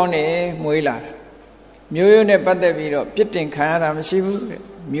မျိုးရိုးကောင်းတယ်မွေးလာတယ်မျိုးရိုးနဲ့ပတ်သက်ပြီးတော့ပြစ်တင်ခံရတာမရှိဘူးတဲ့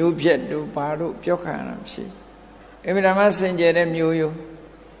မျိုးပြက်တို့ဘာတို့ပြောခံရတာမရှိဘူးအမြဲတမ်းစင်ကြယ်တဲ့မျိုး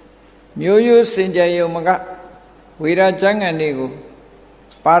ရိုးစင်ကြယ်ရုံမကဝေရာကျမ်းဂန်တွေကို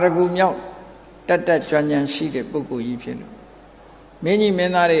ပါရဂူမြောက်တတ်ကြွဉာဏ်ရှိတဲ့ပုဂ္ဂိုလ်ကြီးဖြစ်လို့မင်းကြီးမ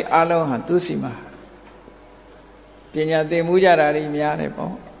င်းသားတွေအားလုံးဟာသူစီမှာပညာသင်မှုကြတာတွေများတယ်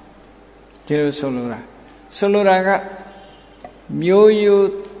ပေါ့ဒီလိုဆိုလိုတာကမျိုးရိုး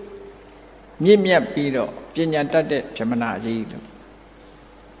မြင့်မြတ်ပြီးတော့ပညာတတ်တဲ့ဗြဟ္မဏကြီးလို့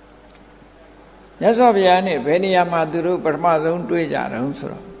မြတ်စွာဘုရားနဲ့ဘယ်နေရာမှာသူတို့ပထမဆုံးတွေ့ကြတယ်ဆို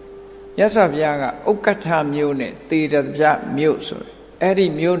တော့မြတ်စွာဘုရားကဥက္ကဋ္ဌမျိုးနဲ့သေတပြမျိုးဆိုအဲ့ဒီ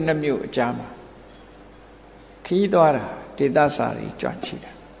မျိုးနှစ်မျိုးအကြားမှာခီးသွားတာဒေသစာရီကြွချီ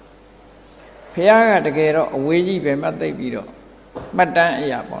တာဘုရားကတကယ်တော့အဝေးကြီးပဲမှတ်သိပ်ပြီးတော့မှတ်တမ်းအ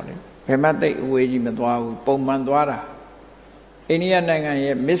ရာပေါ့လေဘယ်မှသိပ်အဝေးကြီးမသွားဘူးပုံမှန်သွားတာအိန္ဒိယနိုင်ငံ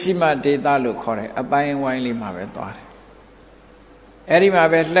ရဲ့မစ္စည်းမဒေသလို့ခေါ်တယ်အပိုင်းဝိုင်းလေးမှာပဲသွားတယ်အဲ့ဒီမှာ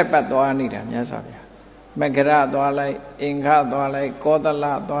ပဲလှက်ပတ်သွားနေတာမြတ်စွာဘုရားမဂရသွားလိုက်အင်္ဂသွားလိုက်ကောသလ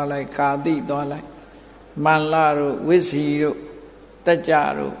သွားလိုက်ကာတိသွားလိုက်မန္လတို့ဝိစီတို့တကြ္ကြ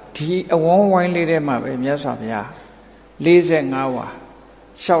တို့ဒီအဝန်းဝိုင်းလေးထဲမှာပဲမြတ်စွာဘုရား45ဝါ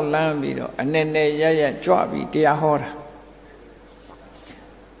လျှောက်လန်းပြီးတော့အနေနဲ့ရကြွပြီးတရားဟောတာ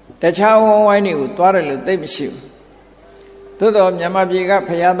တခြားဝန်းဝိုင်းတွေကိုသွားတယ်လို့သိမရှိဘူးသို့တော့မြန်မာပြည်က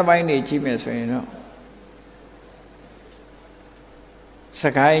ဘုရားသမိုင်းတွေကြည့်မယ်ဆိုရင်တော့စ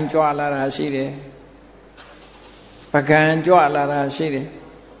ကိုင်းကြွလာတာရှိတယ်ပကံကြွလာတာရှိတယ်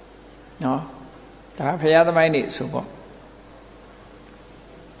နော်ဒါဘုရားသမိုင်းတွေဆိုပေါ့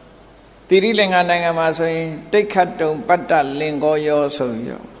တိရိလင်္ကာနိုင်ငံမှာဆိုရင်တိတ်ခတ်တုံပတ္တလင်္ကောယောဆိုပြီး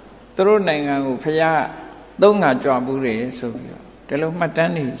တော့သူတို့နိုင်ငံကိုဘုရားသုံးငါကြွဘူးတယ်ဆိုပြီးတော့ဒီလိုမှတ်တ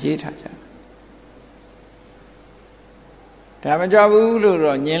မ်းတွေရေးထားကြဒါမကြွဘူးလို့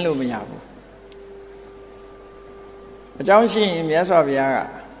တော့ညင်းလို့မရဘူးအကြောင်းရှိရင်မြတ်စွာဘုရားက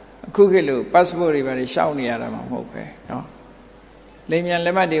အခုခေတ်လို့ passport တွေပါရှောက်နေရတာမှမဟုတ်ပဲเนาะလိမ်မြန်လ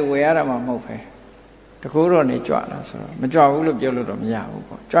က်မှတ်တွေဝယ်ရတာမှမဟုတ်ပဲတကူတော့နေကြွလာဆိုတော့မကြွဘူးလို့ပြောလို့တော့မရဘူး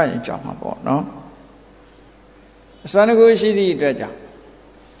ပေါ့ကြွရင်ကြွမှာပေါ့เนาะအစွမ်းတကူရှိသည့်အတွက်ကြောင့်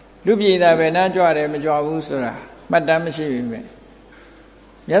လူပြည်သားပဲနားကြွတယ်မကြွဘူးဆိုတာမှတ်တမ်းမရှိပြီပဲ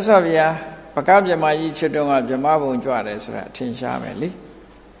မြတ်စွာဘုရားပကဗြဟ္မာကြီးချွတ်တုံးကဗြဟ္မာဘုံကြွတယ်ဆိုတာအထင်ရှားမယ်လေ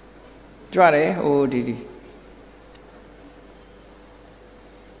ကြွတယ်ဟိုဒီ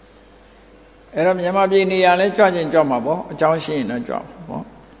အဲ့တော့မြန်မာပြည်နေရာလဲကြွချင်းကြွမှာပေါ့အကြောင်းရှိရင်တော့ကြွမှာပေါ့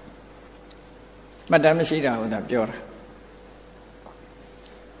မှတ်တမ်းမရှိတာဟုတ်တာပြောတာ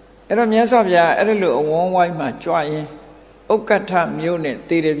အဲ့တော့မြတ်စွာဘုရားအဲ့လိုအဝန်းဝိုင်းမှာကြွရင်ဥက္ကဋ္ဌမြို့နဲ့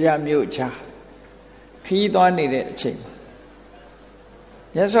သေရပြမြို့ချာခီးသွားနေတဲ့အချိန်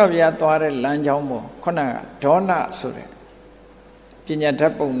မြတ်စွာဘုရားသွားတဲ့လမ်းကြောင်းပေါ်ခုနကဒေါနဆိုတဲ့ပညာဓာ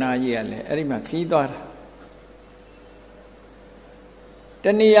တ်ပုံနာကြီးကလည်းအဲ့ဒီမှာခီးသွားတာတ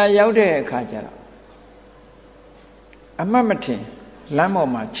ဏှာရောက်တဲ့အခါကျတော့အမှတ်မထင်လမ်း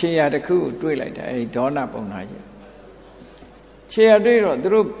ပေါ်မှာခြေရာတစ်ခုကိုတွေ့လိုက်တယ်အဲဒီဒေါနပုံနာကြီးခြေရာတွေ့တော့သူ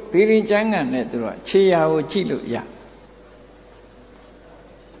တို့ဘီရင်ကျမ်းကန်နဲ့သူတို့ခြေရာကိုကြည့်လို့ရ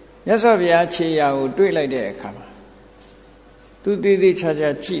မြတ်စွာဘုရားခြေရာကိုတွေ့လိုက်တဲ့အခါမှာသူတည်တည်ချာချာ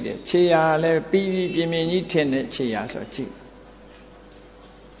ကြည့်တယ်ခြေရာလည်းပြီးပြီးပြင်းပြင်းကြီးထင်တဲ့ခြေရာဆိုကြည့်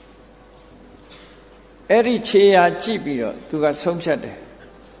အဲ့ဒီခြေရာကြည့်ပြီးတော့သူကဆုံးဖြတ်တယ်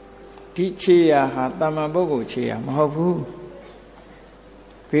ဒီခြေရာဟာတာမန်ပုဂ္ဂိုလ်ခြေရာမဟုတ်ဘူး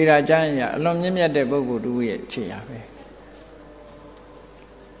ဗေဒကျမ်းရအလွန်မြင့်မြတ်တဲ့ပုဂ္ဂိုလ်တူရဲ့ခြေရာပဲ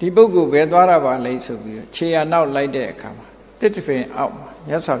ဒီပုဂ္ဂိုလ်ပဲသွားရပါလိမ့်ဆိုပြီးခြေရာနောက်လိုက်တဲ့အခါမှာတစ်တပင်အောက်မှာ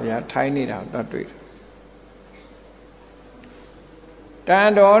မြတ်စွာဘုရားထိုင်နေတာကိုသွားတွေ့တယ်တန်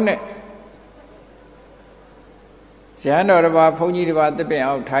တော်နဲ့ရဟန်းတော်တစ်ပါးဘုန်းကြီးတစ်ပါးတစ်ပင်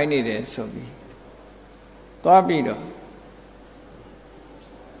အောက်ထိုင်နေတယ်ဆိုပြီးသွားပြီးတော့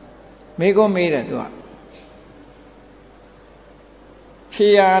မိကုံးမေးတယ်သူကခြေ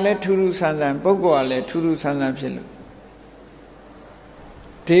ရာလည်းထူးထူးဆန်းဆန်းပုဂ္ဂိုလ်ကလည်းထူးထူးဆန်းဆန်းဖြစ်လို့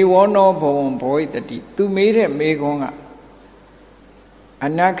ဒေဝနောဘဝံဘောိတတိသူမေးတဲ့မေကုံးကအ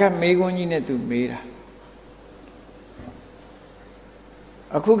နာဂတ်မေကုံးကြီးနဲ့သူမေးတာ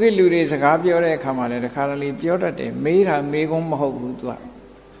အခုခေတ်လူတွေစကားပြောတဲ့အခါမှာလည်းတခါတလေပြောတတ်တယ်မေးတာမေကုံးမဟုတ်ဘူးသူက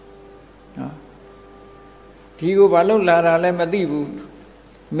နော်ဒီကိုဘာလို့လာတာလဲမသိဘူး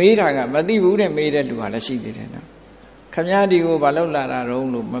မေးတာကမသိဘူးတဲ့မေးတဲ့လူကလည်းရှိသေးတယ်နော်ခမည်းဒီကိုဘာလို့လာတာတုံး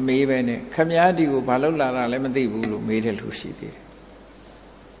လို့မမေးပဲနဲ့ခမည်းဒီကိုဘာလို့လာတာလဲမသိဘူးလို့မေးတဲ့လူရှိသေးတယ်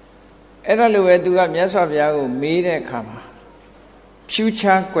အဲ့ဒါလိုပဲသူကမြတ်စွာဘုရားကိုမေးတဲ့အခါမှာ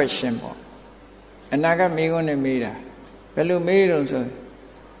future question ပေါ့အနာဂတ်မေးခွန်းနဲ့မေးတာဘယ်လိုမေးတော့ဆို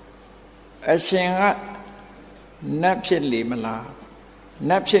အရှင်ကနတ်ဖြစ်လေမလား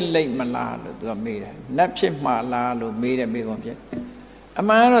နတ်ဖြစ်လိမ့်မလားလို့သူကမေးတယ်နတ်ဖြစ်မှာလားလို့မေးတဲ့မေးခွန်းဖြစ်အ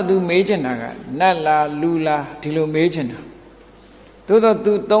မှန်တော့သူမေးချင်တာကနတ်လားလူလားဒီလိုမေးချင်တာသို့တော့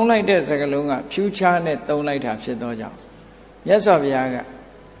သူသုံးလိုက်တဲ့စကားလုံးက future နဲ့သုံးလိုက်တာဖြစ်တော့ကြောင့်မြတ်စွာဘုရားက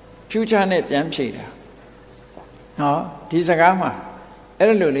future နဲ့ပြန်ဖြေတာဟောဒီစကားမှာအဲ့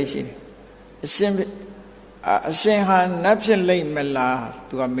လိုလေးရှိတယ်အရှင်ဟာနတ်ဖြစ်လိမ့်မလား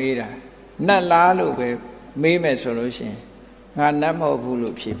သူကမေးတာနတ်လားလို့ပဲမေးမယ်ဆိုလို့ရှိရင်ငါနတ်မဟုတ်ဘူး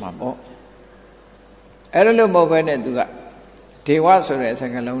လို့ဖြေမှာပေါ့အဲ့လိုမဟုတ်ဘဲနဲ့သူကဒေဝဆိုတဲ့စ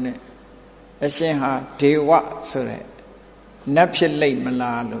ကားလုံးနဲ့အရှင်ဟာဒေဝဆိုတဲ့နတ်ဖြစ်လိမ့်မ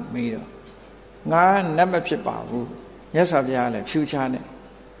လားလို့မေးတော့ငါနတ်မဖြစ်ပါဘူးမြတ်စွာဘုရားလည်း future နဲ့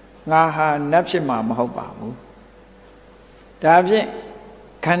ငါဟာနတ်ဖြစ်မှာမဟုတ်ပါဘူးဒါဖြင့်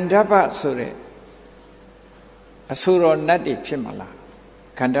ခန္ဓပဆိုတဲ့အဆိုတော်နတ်တွေဖြစ်မှာလား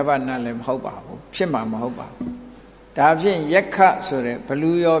ခန္ဓပနတ်လည်းမဟုတ်ပါဘူးဖြစ်မှာမဟုတ်ပါဘူးဒါဖြင့်ယက္ခဆိုတဲ့ဘ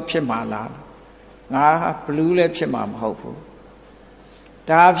လူရောဖြစ်မှာလားငါဘလူလည်းဖြစ်မှာမဟုတ်ဘူး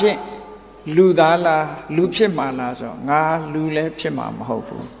ဒါဖြင့်လူသားလားလူဖြစ်မှာလားဆိုတော့ငါလူလည်းဖြစ်မှာမဟုတ်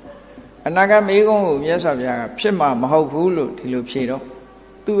ဘူးအနာဂတ်မေကုံးကိုမြတ်စွာဘုရားကဖြစ်မှာမဟုတ်ဘူးလို့ဒီလိုဖြေတော့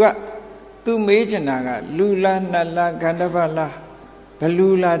သူမေးချင်တာကလူလားနတ်လားခန္ဓပလားဘလူ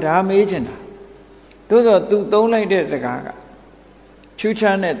လားဒါမေးချင်တာသို့တော့သူသုံးလိုက်တဲ့စကားကဖြူချ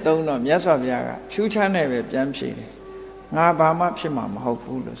မ်းနဲ့သုံးတော့မြတ်စွာဘုရားကဖြူချမ်းနဲ့ပဲပြန်ဖြေတယ်ငါဘာမှဖြစ်မှာမဟုတ်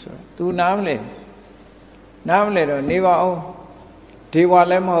ဘူးလို့ဆိုတော့ तू နားမလဲတော့နေပါအောင်ဒေဝ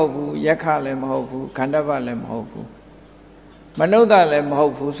လည်းမဟုတ်ဘူးယက္ခလည်းမဟုတ်ဘူးခန္ဓပလည်းမဟုတ်ဘူးမနုဿလည်းမဟု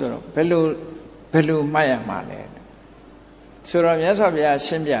တ်ဘူးဆိုတော့ဘယ်လိုမှတ်ရမှာလဲဆိုတော့မြတ်စွာဘုရား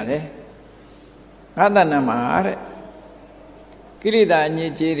ရှင်းပြတယ်ငါတဏ္ဍမှာတဲ့ကိရိတာအည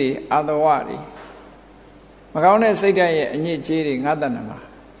စ်အကြေးတွေအာသဝတွေမကောင်းတဲ့စိတ်ဓာတ်ရဲ့အညစ်အကြေးတွေငါတဏ္ဍမှာ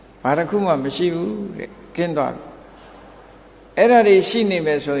ဘာတစ်ခုမှမရှိဘူးတဲ့ကင်းသွားပြီအဲ့ဒါတွေရှိနေမ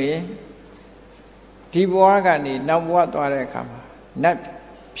ယ်ဆိုရင်ဒီဘဝကနေနောက်ဘဝသွားတဲ့အခါမှာနတ်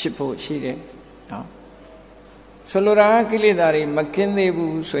ဖြစ်ဖို့ရှိတယ်နော်ဆိုလိုတာကကိလေသာတွေမကင်းသေး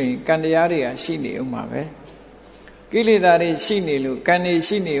ဘူးဆိုရင်ကံတရားတွေကရှိနေဦးမှာပဲကိလေသာတွေရှိနေလို့ကံတွေ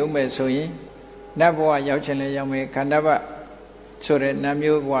ရှိနေဦးမယ်ဆိုရင်နတ်ဘဝရောက်ချင်လဲရောက်မယ်ခန္ဓာဘဆိုတဲ့နတ်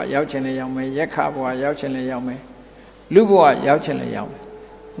မျိုးဘဝရောက်ချင်လဲရောက်မယ်ယက္ခဘဝရောက်ချင်လဲရောက်မယ်လူဘဝရောက်ချင်လဲရောက်မယ်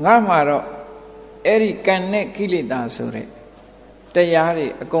ငါမှာတော့အဲ့ဒီကံနဲ့ကိလေသာဆိုတဲ့တရားတွေ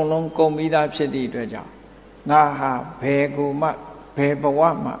အကုန်လုံးကုန်ပြီးသားဖြစ်သည့်အတွက်ကြောင့်ငါဟာဘယ်ကိုမှဘယ်ဘဝ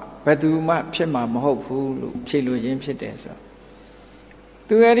မှဘယ်သူမှဖြစ်မှာမဟုတ်ဘူးလို့ဖြေလို့ခြင်းဖြစ်တယ်ဆိုတော့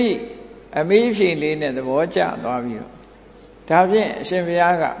သူအဲ့ဒီအမေးဖြေလေးနဲ့သဘောကျသွားပြီးတော့ဒါဖြင့်အရှင်ဘု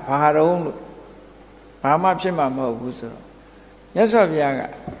ရားကဘာတုံးလို့ဘာမှဖြစ်မှာမဟုတ်ဘူးဆိုတော့မြတ်စွာဘုရားက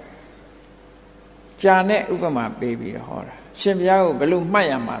ကြာနဲ့ဥပမာပေးပြီးတော့ဟောတာရှင်ဘုရားကိုဘယ်လိုမှတ်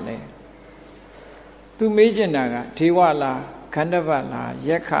ရမှာလဲသူမေးချင်တာကဒေဝလားခန္ဓပလားယ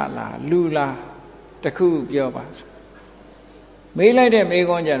က္ခလားလူလားတခုပြောပါဆိုမေးလိုက်တဲ့မေး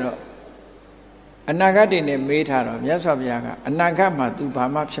ခွန်းကျတော့အနာဂတ်တွေနဲ့မေးထားတော့မြတ်စွာဘုရားကအနာဂတ်မှာ तू ဘာ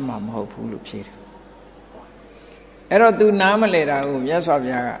မှဖြစ်မှာမဟုတ်ဘူးလို့ဖြေတယ်အဲ့တော့ तू နားမလဲတာကိုမြတ်စွာဘု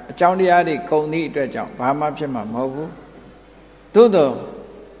ရားကအကြောင်းတရားတွေကုန်သည့်အတွက်ကြောင့်ဘာမှဖြစ်မှာမဟုတ်ဘူးသို့တော့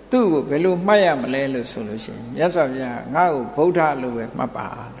သူ့ကိုဘယ်လိုမှတ်ရမလဲလို့ဆိုလို့ရှိရင်မြတ်စွာဘုရားငါ့ကိုဗုဒ္ဓလို့ပဲမှတ်ပါ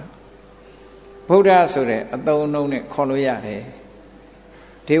လို့ဗုဒ္ဓဆိုတဲ့အသုံးအနှုန်းနဲ့ခေါ်လို့ရတယ်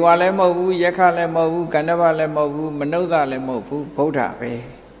ဒေဝလည်းမဟုတ်ဘူးယက္ခလည်းမဟုတ်ဘူးကန္ဓပလည်းမဟုတ်ဘူးမနုဿလည်းမဟုတ်ဘူးဗုဒ္ဓပဲ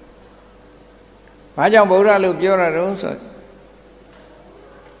ဘာကြောင့်ဗုဒ္ဓလို့ပြောရတော့ဆို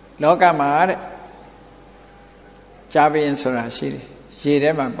လောကမှာတဲ့ကြာပင်ဆိုတာရှိတယ်ရေထဲ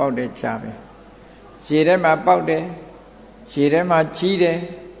မှာပေါက်တဲ့ကြာပင်ရေထဲမှာပေါက်တယ်ရေထဲမှာကြီးတယ်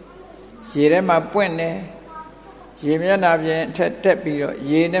ရေထဲမှာပွင့်တယ်ရေမျက်နှာပြင်အထက်တက်ပြီးတော့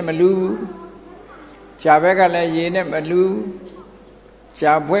ရေနဲ့မလူဘူးကြာဘက်ကလည်းရေနဲ့မလူ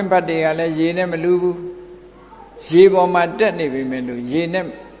ကြာပွင့်ဘက်တွေကလည်းရေနဲ့မလူဘူးရေပေါ်မှာတက်နေပြီမဲ့လို့ရေနဲ့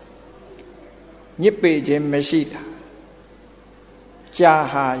ညစ်ပေခြင်းမရှိတာကြာ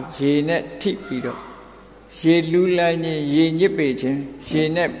ဟာရေနဲ့ထိပြီးတော့ရေလူးလိုက်ခြင်းရေညစ်ပေခြင်းရေ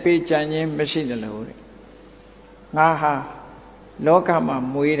နဲ့ပေးကြံခြင်းမရှိသလိုတဲ့ငါဟာလောကမှာ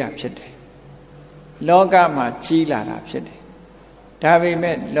မွေးတာဖြစ်တယ်လောကမှာကြီးလာတာဖြစ်တယ်ဒါပေ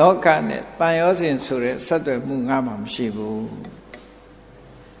မဲ့လောကနဲ့တန်ရောစဉ်ဆိုတဲ့ဆက်သွယ်မှုငါမှမရှိဘူး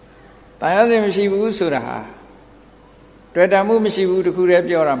တန်ရောစဉ်မရှိဘူးဆိုတာဟာတွေ့တာမှုမရှိဘူးတခုတည်း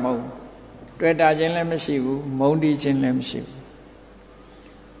ပြောတာမဟုတ်ဘူးတွေ့တာခြင်းလည်းမရှိဘူးမုန်းတီးခြင်းလည်းမရှိဘူး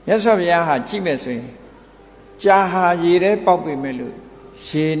မြတ်စွာဘုရားဟာကြည့်မဲ့ဆိုရင်ကြာဟာရေထဲပေါက်ပေမဲ့လို့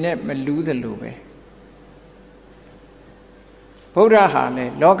ရေနဲ့မလူးသလိုပဲဗုဒ္ဓဟာလ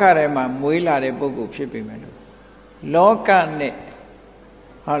ည်းလောကထဲမှာမွေးလာတဲ့ပုဂ္ဂိုလ်ဖြစ်ပေမဲ့လို့လောကနဲ့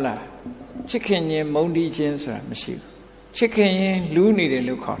ဟုတ်လားချစ်ခင်ခြင်းမုန်းတီးခြင်းဆိုတာမရှိဘူးချစ်ခင်ရင်လူးနေတယ်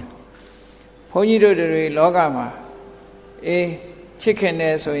လို့ခေါ်တယ်ဘုန်းကြီးတို့တွေလောကမှာချစ်ခင်တ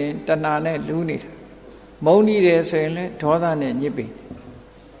ယ်ဆိုရင်တဏှာနဲ့လူးနေတာမုန်းတီးတယ်ဆိုရင်လည်းဒေါသနဲ့ညစ်ပေ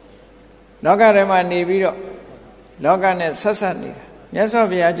လောကထဲမှာနေပြီးတော့လောကနဲ့ဆက်ဆက်နေတာမြတ်စွာ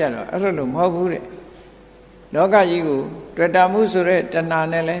ဘုရားကြတော့အဲ့လိုမဟုတ်ဘူးတဲ့လောကကြီးကိုတွေ့တာမှုဆိုတဲ့တဏှာ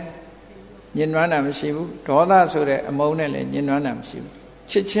နဲ့လည်းညှဉ်းနှွမ်းတာမရှိဘူးဒေါသဆိုတဲ့အမုန်းနဲ့လည်းညှဉ်းနှွမ်းတာမရှိဘူး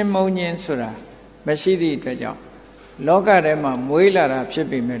ချစ်ချင်းမုန်းခြင်းဆိုတာမရှိသည့်အတွက်ကြောင့်လောကထဲမှာမွေးလာတာဖြစ်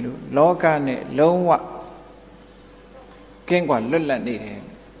ပေမဲ့လို့လောကနဲ့လုံးဝကင်းကွာလွတ်လပ်နေတယ်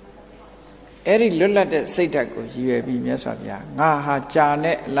အဲ့ဒီလွတ်လပ်တဲ့စိတ်ဓာတ်ကိုရည်ရွယ်ပြီးမြတ်စွာဘုရားငါဟာကြာ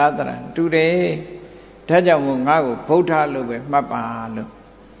နဲ့အလားတရံတူတယ်ဒါကြောင့်မို့ငါ့ကိုဗုဒ္ဓလို့ပဲမှတ်ပါလို့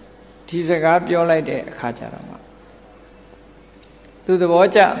ဒီစကားပြောလိုက်တဲ့အခါကျတော့မှသူသဘော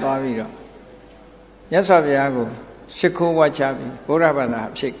ကျသွားပြီးတော့မြတ်စွာဘုရားကိုရှ िख ိုးဝါချပြီးဗုဒ္ဓဘာသာ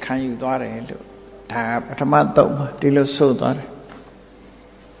အဖြစ်ခံယူသွားတယ်လို့ဒါကပထမတုံးမှာဒီလိုဆိုသွားတယ်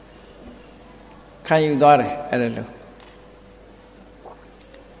ခံယူသွားတယ်အဲ့ဒါလို့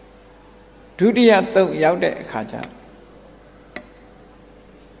ဒုတိယတုံးရောက်တဲ့အခါကျ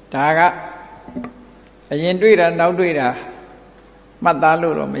ဒါကအရင်တွေ့တာနောက်တွေ့တာမှတ်သား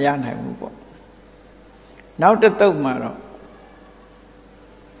လို့တော့မရနိုင်ဘူးပေါ့နောက်တစ်တုံးမှာတော့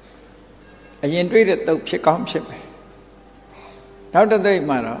အရင်တွေ့တဲ့တုတ်ဖြစ်ကောင်းဖြစ်မယ်နောက်တစ်သိ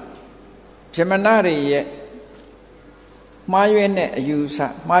မှာတော့ဗြဟ္မဏတွေရဲ့မှားယွင်းတဲ့အယူဆ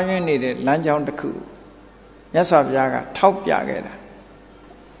မှားယွင်းနေတဲ့လမ်းကြောင်းတစ်ခုမြတ်စွာဘုရားကထောက်ပြခဲ့တာ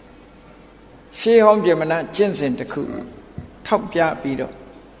ရှေးဟောင်းဗြဟ္မဏကျင့်စဉ်တစ်ခုထောက်ပြပြီးတော့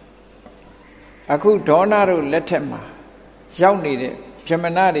အခုဒေါနတို့လက်ထက်မှာရောက်နေတဲ့ဗြဟ္မ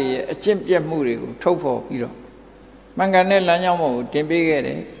ဏတွေရဲ့အကျင့်ပြတ်မှုတွေကိုထုတ်ဖော်ပြီးတော့မှန်ကန်တဲ့လမ်းကြောင်းပေါ်ကိုတင်ပေးခဲ့တ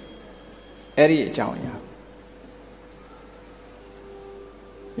ယ်အဲ့ဒီအကြောင်းအရာ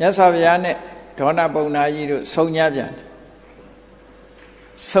မြတ်စွာဘုရားနဲ့ဒေါနပုံနာကြီးတို့ဆုံညပြန်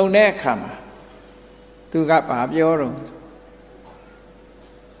ဆုံတဲ့အခါမှာသူကဘာပြောတော့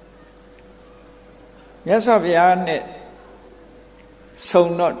မြတ်စွာဘုရားနဲ့ဆုံ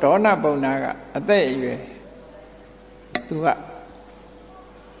တော့ဒေါနပုံနာကအသက်အရွယ်သူက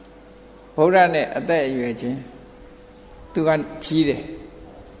ဗုဒ္ဓနဲ့အသက်အရွယ်ချင်းသူကကြီးတယ်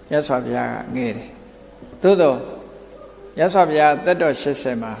မြတ်စွာဘုရားကငယ်တယ်သို့တော့မြတ်စွာဘုရားသက်တော်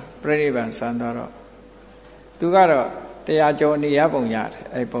80မှာပြိဋိဘံဆန်တော့သူကတော့တရားကျော်နေရပုံရတယ်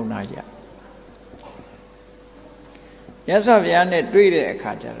အဲ့ပုံနာကြီးမြတ်စွာဘုရားနဲ့တွေ့တဲ့အ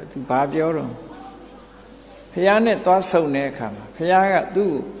ခါကျတော့သူဘာပြောတော့ဘုရားနဲ့သွားဆုံတဲ့အခါမှာဘုရားက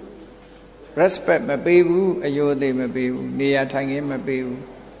သူ့ကို respect မပေးဘူးအယိုသေးမပေးဘူးနေရာထိုင်ခင်းမပေးဘူး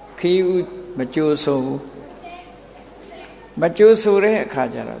ခီးဦးမကြိုးဆိုဘူးမကြိုးဆိုတဲ့အခါ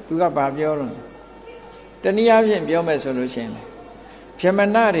ကျတော့သူကဘာပြောတော့တနည်းအားဖြင့်ပြောမယ်ဆိုလို့ရှိရင်ဗြဟ္မ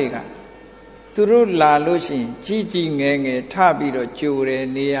ဏတွေကသူတို့လာလို့ရှိရင်ကြီးကြီးငယ်ငယ်ထပြီးတော့ကြိုတယ်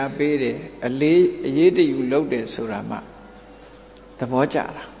နေရာပေးတယ်အရေးတယူလုပ်တယ်ဆိုတာမှသဘောကျ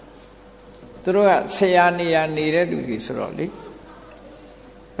တာသူတို့ကဆရာနေရာနေတဲ့လူတွေဆိုတော့လေ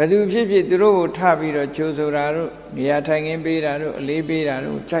ဘယ်သူဖြစ်ဖြစ်သူတို့ကိုထပြီးတော့ကြိုဆိုတာတို့နေရာထိုင်ခင်းပေးတာတို့အလေးပေးတာ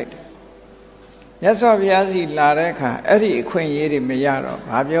တို့ကြိုက်တယ်မြတ်စွာဘုရားစီလာတဲ့အခါအဲ့ဒီအခွင့်အရေးတွေမရတော့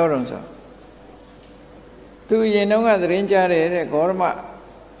ဘာပြောတော့ဆိုသူရင်တော့ကသတင်းကြားတယ်တဲ့ဂေါရမယ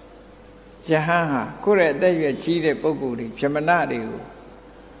ဟန်ဟာကိုယ့်ရဲ့အသက်အရွယ်ကြီးတဲ့ပုဂ္ဂိုလ်တွေဗြဟ္မဏတွေကို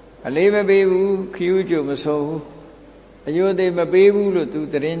အလေးမပေးဘူးခီးဥကျိုမဆိုဘူးအယိုသေးမပေးဘူးလို့သူ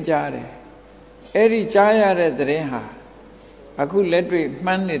သတင်းကြားတယ် Eri Jaya Redreha, Aku Ledri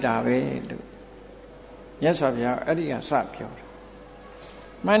Manida Vedu. Yes, of ya, Eria Sapio.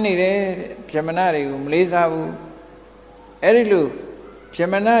 Mani re, Piamanari, Lezavu, Erilu,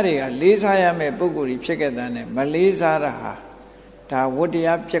 Piamanari, Lezayame Buguri, Chekadane, Malezaraha, Ta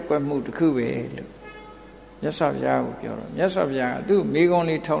Wodia Pekwamu to Kube. Yes, of ya, yes, of ya, do me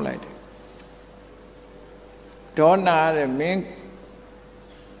only told like Donna, the main.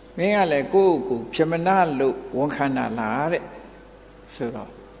 Mingale go, Pimana look, one can allow it. So,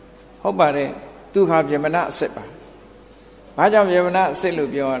 how about it? Do have Yamana Sepa? Bajam Yamana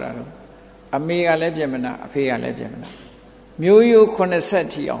Selubiora, a mega legimana, a pea legimana. Muyu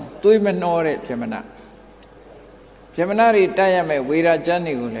conessetio, 2 minore Pimana. Pimanari diame, Wira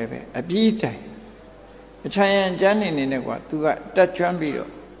Jani will leve, a beat. A Chayan Jani in a what, to a Dutchambio.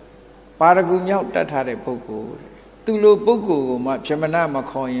 Paragum that had a poco. Tulo buku ma Pimana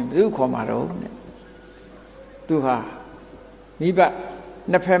Macoin, Blue Comaro. Tuha Miba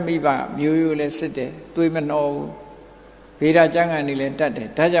Napamiba, Muyu Lesite, 2 minore. Vira Janga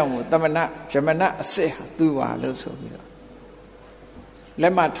Nilentate, Tajamu, Tamana, Pimana, Seha, Tua, Luso.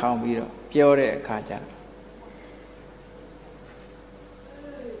 Lema Town Viro, Piore Kaja.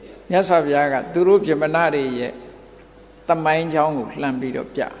 Yes, of Yaga, Turu Pimanari, Tamain Jong, Lambido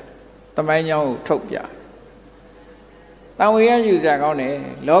Pia, Tamain Jong, Topia. Now we are using on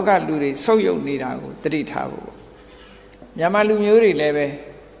Loga Luri, so you need a 3 tabo. Yamalu Muri leve,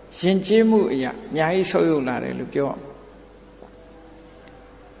 Shinchimu, Yai so you lare, Lupio.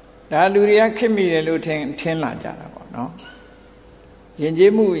 Da Luria Kimi, Lutin, 10 Lajara, no?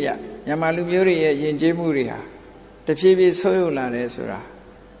 Yinjimu, Yamalu Muri, Yinjimuria. The Phoebe so you lare, Sura.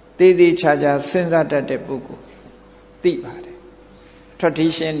 Didi Chaja, Senza de Buku. Deep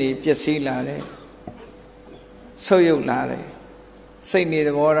tradition, Piasila. So you lare, say near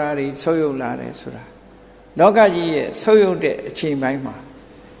the water, so you lare, Sura. Loga ye, so you de Chimaima.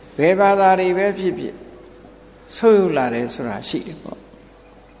 Beba dari, Bepi, so you lare, Sura, she.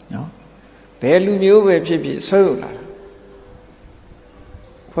 No? Belu new Bepi, so you lare.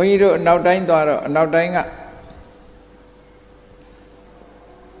 For you don't now dying daughter, now dying up.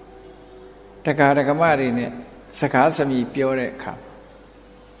 Takarakamari, Sakasami, pure cup.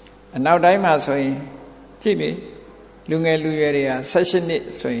 And now Daima sewing, Jimmy, Lunga Lueria, session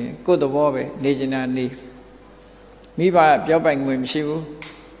it sewing, go the war, Legina knee. Me by Biobang when she will.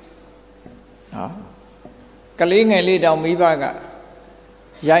 Kaling and lay down me baga.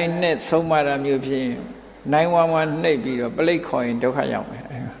 Yain net so much I'm European. 911 Navy or Blake coin, Dokayam.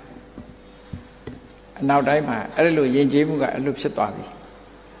 And now Daima, Elu Yenjimuga, looks at Bobby.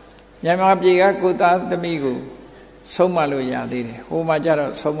 Yamabiga Guta the Migu, Somaluya did,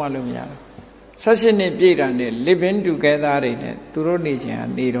 Homajara, Somaluya. Such a name and living together in it, Turonici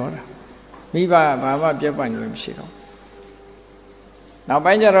and Nidora. Miba, Baba Japan, Shiro. Now,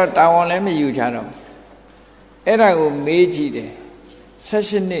 Banjara Town, let me use Jaro. Erago Meiji de.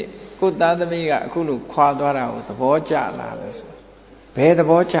 Such a name, Guta the Miga, Kulu, Quadra, the Boja Lalas. Bear the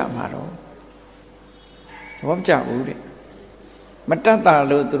Boja Maro. Boja would. Matata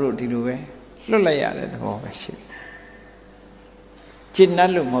lo through Tiluwe, Lulaya at the Bobashi.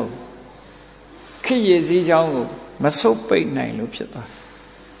 Chinalumo. Key is Ijango, Maso pay 9 loops at all.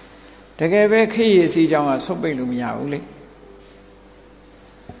 The gave key is Ijanga, so pay Lumia only.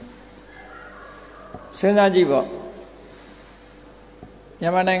 Senajibo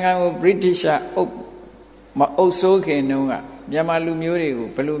Yamananga British also came no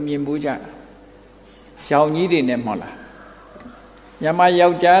Yamalumuri, Pelumi Buja. Shall need in a mola. Yama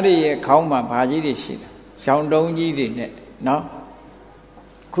Yaujari, Kauma, Pajirishi, Shandong Yidi, no?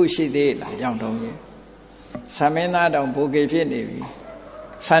 Kushi de la Yandong. Samena down Bogavini,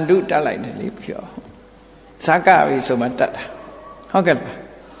 Sandu Dalai, the Lipio. Saka is so much that. Okay.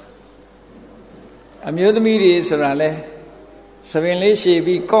 A mutiny is Rale. 7 Lishi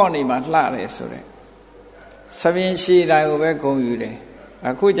be corny, Matlare, sorry. 7 she I over go you there.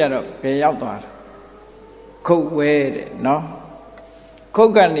 A Kujaro, pay out. Cook way, no?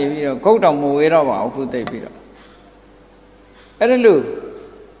 Kogan, you go down Muera, put the beer. Erelu,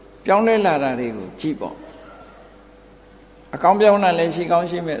 Pione Lara, Chibo. A compiona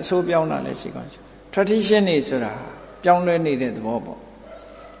lessiconship, so piona lessiconship. Tradition is Pione needed the wobble.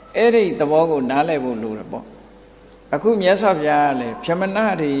 Eri the wogo nalevo lurabo. A cum yes of Yale,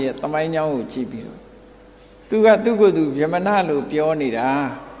 Piamanari, Tamania Chibio. Tuga to go to Piamanalu,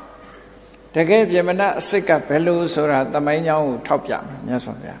 Pionida. The gave Yamana Sika Pelus or at the Maino top yam, yes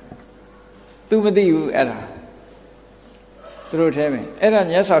of ya. To the you era. Through Tammy, era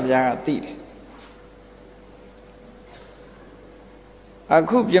yes of ya teeth. အ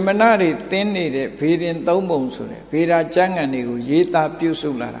ခုပြမနာတွေတင်းနေတဲ့ဘေးရင်သုံးပုံဆိုတဲ့ဘေရာကျမ်းဂန်တွေကိုရေးသားပြုစု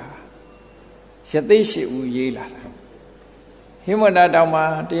လာတာယသိရှိဦးရေးလာတာဟိမဝတ္တတောင်မှာ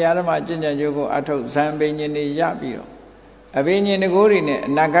တရားဓမ္မကျင့်ကြံကြိုးကိုအထုတ်ဇံပင်ရှင်တွေရပြီးတော့အဘိညာဉ်တကိုးတွေနဲ့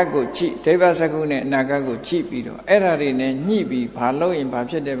အနာဂတ်ကိုကြည့်ဒိဗ္ဗစကုနဲ့အနာဂတ်ကိုကြည့်ပြီးတော့အဲ့ဓာတွေနဲ့ညှိပြီးဘာလို့ရင်ဘာ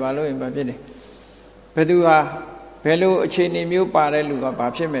ဖြစ်တယ်ဘာလို့ရင်ဘာဖြစ်တယ်ဘယ်သူဟာဘယ်လိုအခြေအနေမျိုးပါတဲ့လူကဘာ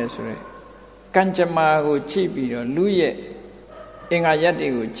ဖြစ်မယ်ဆိုရဲကံကြမ္မာကိုကြည့်ပြီးတော့လူရဲ့အင်္ဂါရက်တွေ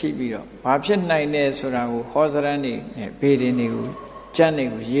ကိုကြည့်ပြီးတော့ဘာဖြစ်နိုင်လဲဆိုတာကိုဟောစရန်နေနဲ့ဘေဒင်တွေကိုကျမ်းတွေ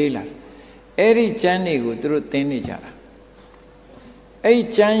ကိုရေးလာအဲ့ဒီကျမ်းတွေကိုသူတို့သင်နေကြတာအဲ့ဒီ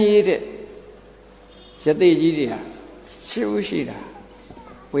ကျမ်းရေးတဲ့ယသိကြီးတွေဟာရှိဦးရှိတာ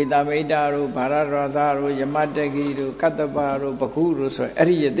ဝေတမိတ်တာတို့ဘာရဒရာဇာတို့ယမတဂီတို့ကတ္တပါတို့ပကုတို့ဆိုအဲ့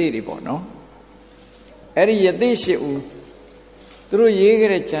ဒီယသိတွေပေါ့နော်အဲ့ဒီယသိရှိဦးသူတို့ရေးခဲ့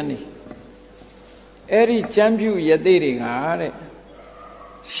တဲ့ကျမ်းတွေအဲ့ဒီကျမ်းပြုယသိတွေကတဲ့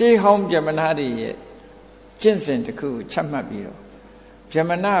ရှေးဟောင်းဗြဟ္မဏတွေရဲ့ကျင့်စဉ်တစ်ခုကိုချမှတ်ပြီးတော့ဗြဟ္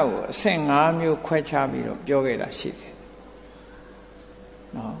မဏကိုအဆင့်၅မျိုးခွဲခြားပြီးတော့ပြောခဲ့တာရှိတယ်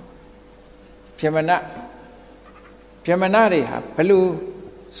နော်ဗြဟ္မဏတွေဟာဘယ်လို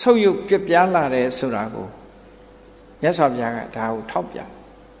ဆုပ်ယုပ်ပြပြားလာတယ်ဆိုတာကိုမြတ်စွာဘုရားကဒါကိုထောက်ပြ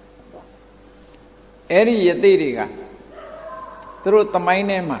အဲ့ဒီယသိတွေကသူတို့သမိုင်း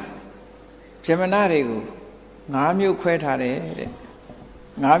ထဲမှာဗြဟ္မဏတွေကို၅မျိုးခွဲထားတယ်တဲ့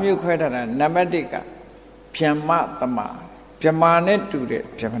၅မျိုးခွဲထားတာနံပါတ်1ကဗျမ္မသမဗြဟ္မာနဲ့တူတဲ့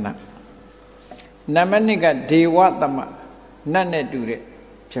ဗြဟ္မဏနံပါတ်2ကဒေဝသမနတ်နဲ့တူတဲ့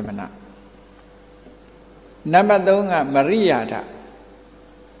ဗြဟ္မဏနံပါတ်3ကမရိယာဒ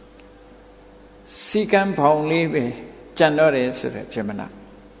စီကံဖောင်လေးပဲကြံတော့တယ်ဆိုတဲ့ဗြဟ္မဏ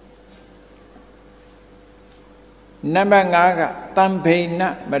နံပါတ်5ကတံဘိဏ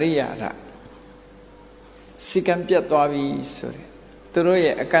မရိယာဒစီကံပြတ်သွားပြီဆိုတဲ့သူတို့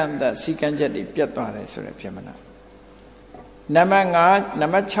ရဲ့အကန့်အသတ်စီကံချက်တွေပြတ်သွားတယ်ဆိုတဲ့ဗြဟ္မဏနံပါ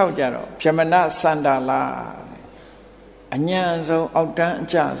တ်6ကျတော့ဗြဟ္မဏစန္ဒာလာအညံ့ဆုံးအောက်တန်းအ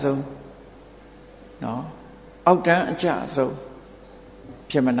ကျဆုံးနော်အောက်တန်းအကျဆုံး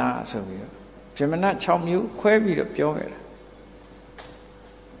ဗြဟ္မဏဆိုပြီးတော့ဗြဟ္မဏ6မျိုးခွဲပြီးတော့ပြောခဲ့တာ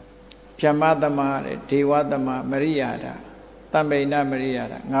ဗြဟ္မသမတဲ့ဒေဝသမမရိယာဒတံဗိဏမရိယာ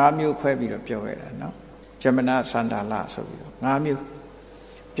ဒ5မျိုးခွဲပြီးတော့ပြောခဲ့တာနော်ဗြဟ္မဏစန္ဒာလဆိုပြီးတော့5မျိုး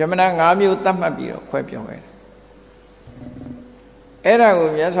ဗြဟ္မဏ5မျိုးသတ်မှတ်ပြီးတော့ခွဲပြောခဲ့တယ်အဲ့ဒါကို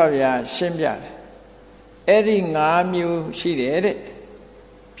မြတ်စွာဘုရားရှင်းပြတယ်အဲ့ဒီ5မျိုးရှိတယ်တဲ့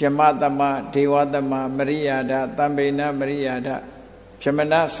ဗြဟ္မသမဒေဝသမမရိယာဒတံဗိဏမရိယာဒဗြဟ္မ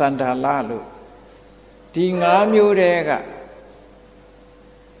ဏစန္ဒာလလို့ဒီ5မျိုးတည်းက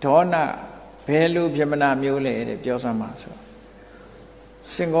ဒေါနဘယ်လိုဗြဟ္မဏမျိုးလဲတဲ့ပြောစမ်းပါဆို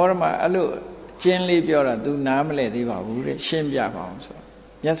စင်္ဂေါရမအဲ့လိုကျင်းလေးပြောတာ तू နားမလဲသေးပါဘူးတဲ့ရှင်းပြပါအောင်ဆို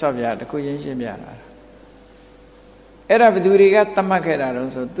မြတ်စွာဘုရားတခုချင်းရှင်းပြတာအဲ့ဒါဘယ်သူတွေကသတ်မှတ်ခဲ့တာ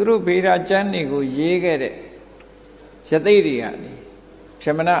တော့ဆိုသူတို့ဗေဒကျမ်းတွေကိုရေးခဲ့တဲ့ယသိတွေကနေဗြ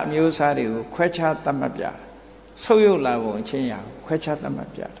ဟ္မဏအမျိုးအစားတွေကိုခွဲခြားသတ်မှတ်ပြဆုပ်ယုပ်လာပုံအချင်းရာခွဲခြားသတ်မှတ်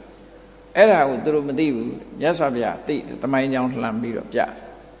ပြတာအဲ့ဒါကိုသူတို့မသိဘူးမြတ်စွာဘုရားသိတယ်တမိုင်းကြောင်းလှမ်းပြီးတော့ပြ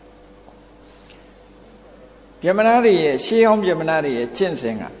ဗြဟ္မဏတွေရဲ့ရှေးဟောင်းဗြဟ္မဏတွေရဲ့ကျင့်စ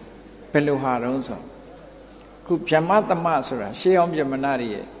ဉ်ကဘယ်လိုဟာတုံးဆိုခုဗြဟ္မသမဆိုတာရှေးဟောင်းဗြဟ္မဏတွေ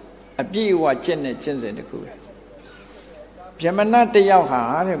ရဲ့အပြည့်အဝကျင့်တဲ့ကျင့်စဉ်တစ်ခုပဲဗြဟ္မဏတစ်ယောက်ဟာ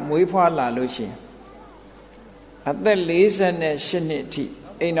တဲ့မွေးဖွားလာလို့ရှိရင်အသက်48နှစ်အထိ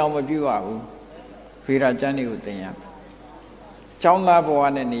အိမ်တော်မပြုရဘူးဗေဒကျမ်းတွေကိုသင်ရမယ်ကျောင်းသားဘဝ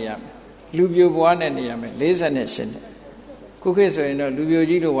နဲ့နေရမယ်လူပြိုဘဝနဲ့နေရမယ်48နှစ်ခုခေတ်ဆိုရင်တော့လူပြို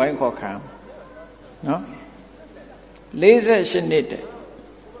ကြီးလို့ဝိုင်းခေါ်ခံနော်48နှစ်တဲ့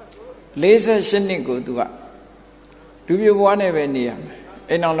48နှစ်ကိုသူကလူပြိုဘဝနဲ့ပဲနေရမယ်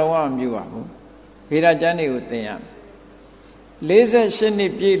အိမ်တော်လုံးဝမပြုရဘူးဗေဒကျမ်းတွေကိုသင်ရမယ်48နှ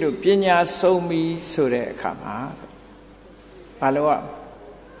စ်ပြည့်လို့ပညာဆုံးပြီဆိုတဲ့အခါမှာဘာလို့อ่ะ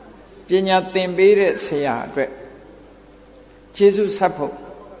ပညာသင်ပေးတဲ့ဆရာအတွက်ကျေးဇူးဆက်ဖို့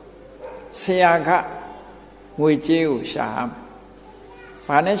ဆရာကငွေကြေးကိုရှာရမယ်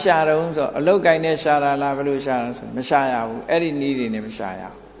ဘာနဲ့ရှာတော့ဆိုအလုတ်ကိုင်းနဲ့ရှာတာလားဘယ်လိုရှာတော့ဆိုမရှာရဘူးအဲ့ဒီနည်းတွေနဲ့မရှာရ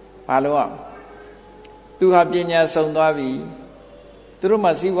ဘူးဘာလို့อ่ะသူဟာပညာဆုံးသွားပြီသူတို့မှ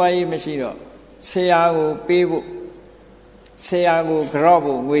စီးပွားရေးမရှိတော့ဆရာကိုပေးဖို့ဆရာကိုကြော့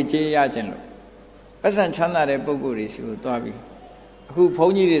ဖို့ငွေကြေးရခြင်းလို့ပတ်စံချမ်းသာတဲ့ပုဂ္ဂိုလ်တွေစီကိုသွားပြီးအခုဘု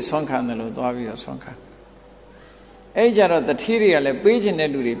န်းကြီးတွေဆွမ်းခံတယ်လို့သွားပြီးတော့ဆွမ်းခံအဲ့ကြတော့တတိတွေကလည်းပေးခြင်းတဲ့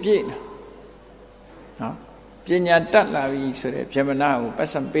လူတွေပြည့်နော်ပညာတတ်လာပြီဆိုတဲ့ဗြဟ္မဏကိုပတ်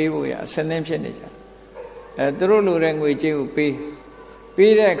စံပေးဖို့ရအစင်းသင်းဖြစ်နေကြသူတို့လိုတဲ့ငွေကြေးကို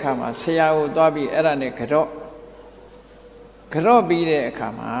ပေးတဲ့အခါမှာဆရာကိုသွားပြီးအဲ့ဒါနဲ့ကြော့ ကြော့ပြီးတဲ့အခါ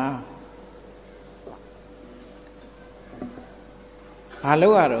မှာဘာ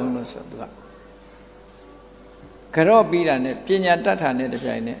လို့ရတော့လို့ဆိုသူကကြော့ပြီးတာနဲ့ပညာတတ်တာနဲ့တ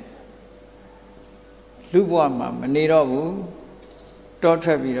ပြိုင်နက်လူဘဝမှာမနေတော့ဘူးတောထွ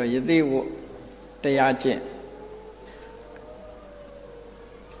က်ပြီးတော့ယသိဝတ်တရားကျင့်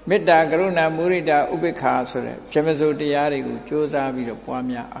မေတ္တာကရုဏာမုဒိတာဥပေက္ခာဆိုတဲ့ဗြဟ္မစိုးတရားတွေကိုကြိုးစားပြီးတော့ပွား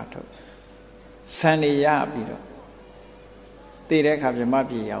များအားထုတ်ဆံနေရပြီးတော့တည်တဲ့အခါဗြဟ္မ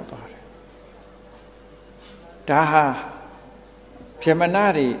ပြည်ရောက်သွားတယ်ဒါဟာဗြဟ္မဏ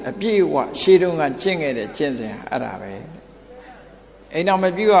တွေအပြည့်အဝရှေးတုန်းကကျင့်ခဲ့တဲ့ကျင့်စဉ်ဟာအဲ့ဒါပဲအိမ်တော်မ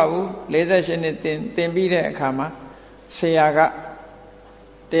ပြုတ်ဘူး48နှစ်သင်ပြီးတဲ့အခါမှာဆရာက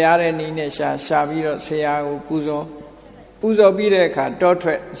တရားတဲ့နည်းနဲ့ရှာပြီးတော့ဆရာကိုပူဇော်ပြီးတဲ့အခါတောထွ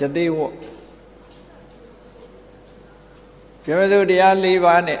က်ယသိဝတ်ဗြဟ္မစိုးတရား၄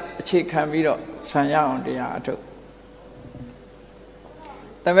ပါးနဲ့အခြေခံပြီးတော့ဆံရအောင်တရားအထုတ်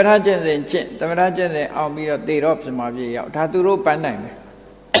သမထကျင့်စဉ်သမထကျင့်စဉ်အောင်ပြီးတော့သေတော့ပြမပြေရောက်ဒါသူတို့ပန်းနိုင်တယ်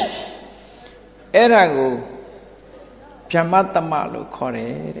အဲ့ဒါကိုဗြဟ္မတမလို့ခေါ်တ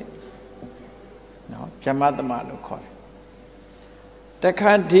ယ်တဲ့နော်ဗြဟ္မတမလို့ခေါ်တယ်တ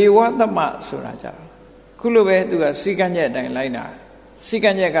ခါဒေဝတမဆိုတာကြတော့ခုလိုပဲသူကစီကံချက်အတိုင်းလိုက်တာစီ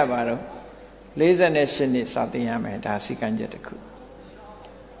ကံချက်ကဘာတော့48နှစ်စာသင်ရမယ်ဒါစီကံချက်တစ်ခု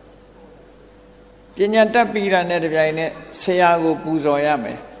ပညာတတ်ပြီးတာနဲ့တပြိုင်နက်ဆရာကိုပူဇော်ရမ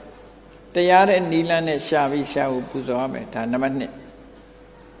ယ်တရားတဲ့နီလန်းနဲ့ရှာပြီးဆရာကိုပူဇော်ရမယ်ဒါနံပါတ်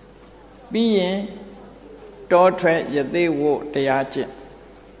1ပြီးရင်တောထွက်ယသိဝတ်တရားကျင့်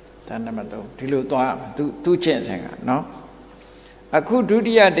ဒါနံပါတ်3ဒီလိုသွားသူကျင့်စဉ်ကနော်အခုဒု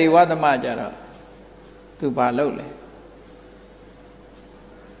တိယဒေဝသမကြတော့သူဘာလုပ်လဲ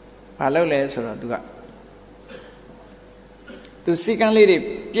ဆိုတော့သူစီကံလေးတွေ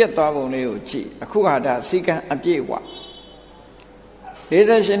ပြက်သွားပုံလေးကိုကြည့်အခုဟာဒါစီကံအပြည့်ဝ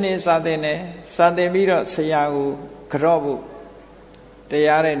48နှစ်စာသင်တယ်စာသင်ပြီးတော့ဆရာကိုကြော့ဖို့တ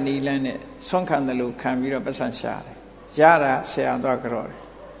ရားတဲ့နီလန်းနဲ့ဆွမ်းခံတယ်လို့ခံပြီးတော့ပတ်စံရှာတယ်ရတာဆရာသွားကြော့တယ်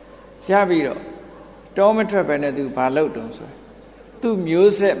ရပြီးတော့တောမထွက်ပဲနဲ့သူဘာလုပ်တုံးဆိုသူ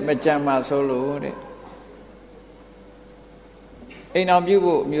မျိုးဆက်မကြံပါဆိုလို့တဲ့အိမ်အောင်ပြု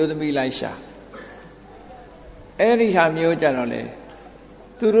ဖို့မျိုးသမီးလိုက်ရှာအဲ့ဒီဟာမျိုးကြတော့လေ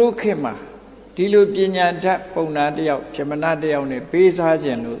သူတို့ခေတ်မှာဒီလိုပညာတတ်ပုံနာတယောက်ဗြဟ္မဏတယောက်နဲ့ပေးစားခြ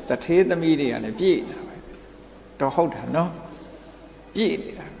င်းလို့တထေးသမီးတွေကလည်းပြည့်နေတာပဲတော့ဟုတ်တာနော်ပြည့်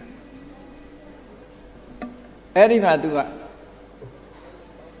နေတာပဲအဲ့ဒီမှာသူကဒါ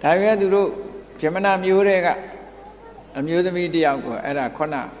ပေမဲ့သူတို့ဗြဟ္မဏမျိုးတွေကအမျိုးသမီးတယောက်ကိုအဲ့ဒါခု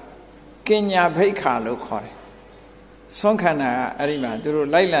နကညာဘိက္ခာလို့ခေါ်တယ်ဆွမ်းခန္ဓာကအဲ့ဒီမှာသူတို့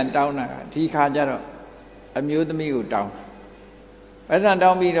လိုက်လံတောင်းတာကဒီခါကျတော့အမျိုးသမီးကိုတောင်းပဇံတော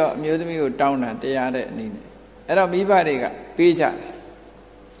င်းပြီးတော့အမျိုးသမီးကိုတောင်းတာတရားတဲ့အနေနဲ့အဲ့တော့မိဘတွေကပေးကြတယ်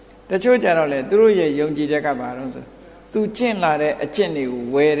တချို့ကြတော့လေသူတို့ရဲ့ယုံကြည်ချက်ကဘာလို့ဆိုသူကျင့်လာတဲ့အကျင့်တွေကို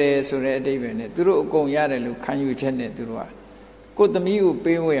ဝယ်တယ်ဆိုတဲ့အတိတ်ပဲနဲ့သူတို့အကုန်ရတယ်လို့ခံယူချက်နဲ့သူတို့ကကိုယ်သမီးကို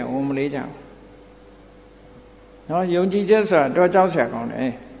ပေးဝယ်ဝန်မလေးကြဘူးနော်ယုံကြည်ချက်ဆိုတာတော့ကြောက်စရာကောင်းတ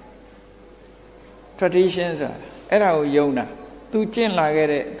ယ် tradition ဆိုတာအဲ့ဒါကိုယုံတာသူကျင့်လာခဲ့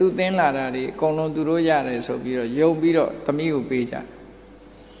တဲ့သူသင်လာတာတွေအကုန်လုံးသူတို့ရတယ်ဆိုပြီးတော့ယုံပြီးတော့သမီးကိုပေးကြ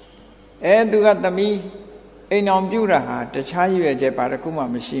သူကသမီးအိမ်အောင်ပြုတာဟာတခြားရွယ်ချက်ပါတခုမှ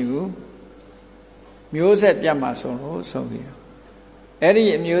မရှိဘူးမျိုးဆက်ပြတ်မှာဆိုလို့ဆိုပြီးတော့အဲ့ဒီ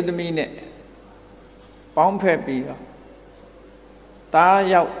အမျိုးသမီးနဲ့ပေါင်းဖက်ပြီးတော့သား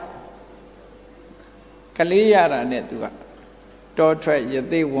ရောက်ကလေးရတာနဲ့သူကတောထွက်ယ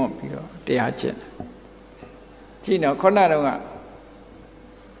သိဝတ်ပြီးတော့တရားကျင့်ကြည့်တော့ခုနတော့က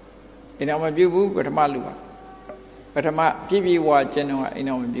အိမ်တော်မပြုတ်ဘူးပထမလူပါပထမပြည့်ပြည့်ဝကျင့်တော့အိမ်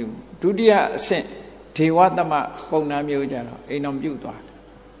တော်မပြုတ်ဘူးဒုတိယအဆင့်ဒေဝသမပုံနာမျိုးကြတော့အိမ်တော်ပြုတ်သွားတယ်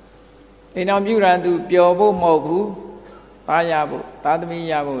အိမ်တော်ပြုတ်တာသူပျော်ဖို့မဟုတ်ဘူးသားရဖို့သားသမီး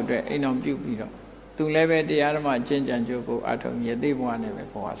ရဖို့အတွက်အိမ်တော်ပြုတ်ပြီးတော့သူလည်းပဲတရားဓမ္မကျင့်ကြံကြိုးဖို့အထုံရသေးဘဝနဲ့ပဲ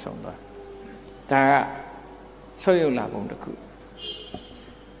ဘဝဆုံးသွားဒါကဆုတ်ယုတ်လာပုံတစ်ခု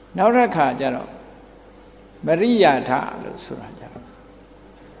နောက်တစ်ခါကျတော့မရိယာထလို့ဆိုတာကြတော့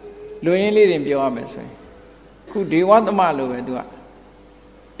လူရင်းလေးတွေပြောရမယ်ဆိုရင်ခုဒေဝသမလို့ပဲသူက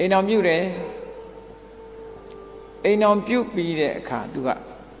အိမ်တော်ပြုတ်တယ်အိမ်တော်ပြုတ်ပြီးတဲ့အခါသူက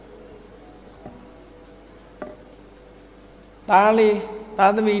သားလေး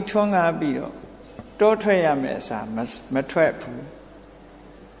သားသမီးထွန်းကားပြီးတော့တောထွက်ရမယ်အစားမထွက်ဘူး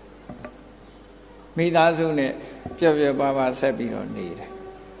မိသားစုနဲ့ပြပြပါပါဆက်ပြီးတော့နေတယ်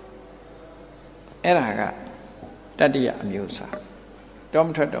အဲ့ဒါကတတိယအမျိုးအစားတော့မ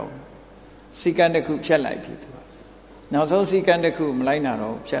ထွက်တော့စီကံတစ်ခုဖြတ်လိုက်ပြီသူနောက်ဆုံးစီကံတစ်ခုမလိုက်နိုင်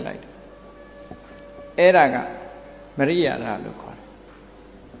တော့ဖြတ်လိုက်တယ်အဲ့ဒါကမ ရိယာထလို့ခေါ်တယ်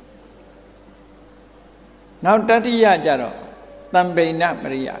နောက်တတိယကြတော့တံပိဏမ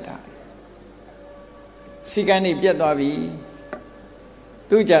ရိယာထစီကံနေပြတ်သွားပြီ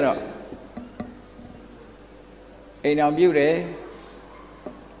သူကြတော့အိမ်အောင်ပြုတ်တယ်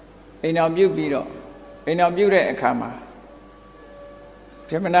အိမ်အောင်ပြုတ်ပြီးတော့အိမ်အောင်ပြုတ်တဲ့အခါမှာ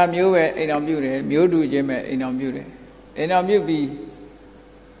ဗြဟ္မဏမျိုးပဲအိမ်အောင်ပြုတ်တယ်မျိုးတူချင်းပဲအိမ်အောင်ပြုတ်တယ်အိမ်အောင်ပြုတ်ပြီး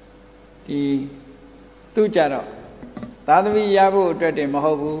ဒီသူကြတော့သာသမီရဖို့အတွက်တင်မ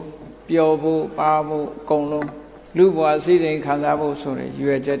ဟုတ်ဘူးပျော်ဖို့ပါဖို့အကုန်လုံးလူဘဝစည်းစိမ်ခံစားဖို့ဆိုတဲ့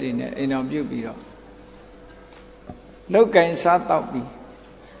ရွယ်ချက်တွေနဲ့အိမ်အောင်ပြုတ်ပြီးတော့လောက်ကင်စားတော့ပြီး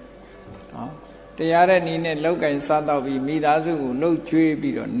နော်တရားတဲ့နည်းနဲ့လောက်ကင်စားတော့ပြီးမိသားစုကိုလှုပ်ကြွေး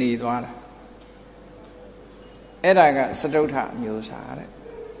ပြီးတော့နေသွားတာအဲ့ဒါကစတုထအမျိုးအစားတဲ့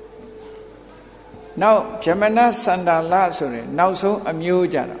နောက်ဗြဟ္မဏစန္ဒာလဆိုတဲ့နောက်ဆုံးအမျိုး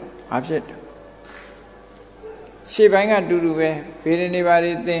ကြတော့ဘာဖြစ်တယ်ရှေ့ပိုင်းကတူတူပဲဗေဒနေပါ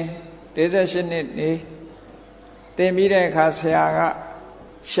ရီသင်48နှစ်နေသင်ပြီးတဲ့အခါဆရာက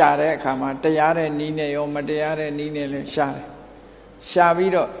ရှာတဲ့အခါမှာတရားတဲ့နည်းနဲ့ရောမတရားတဲ့နည်းနဲ့လည်းရှာတယ်ရှာ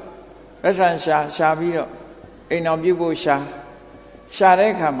ပြီးတော့လက်ဆံရှာပြီးတော့အိမ်အောင်ပြုဖို့ရှာ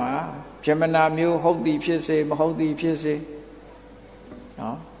တဲ့အခါမှာဗြဟ္မဏမျိုးဟုတ်သည်ဖြစ်စေမဟုတ်သည်ဖြစ်စေ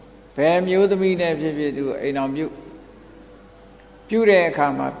နော်ဘယ်မျိုးသမီးနဲ့ဖြစ်ဖြစ်သူအိမ်အောင်ပြုတဲ့အခါ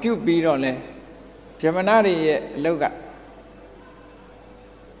မှာပြုပြီးတော့လဲဗြဟ္မဏတွေရဲ့အလောက်က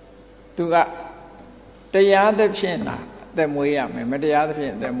သူကတရားသဖြင့်လားအသက်မွေးရမယ်မတရားသဖြ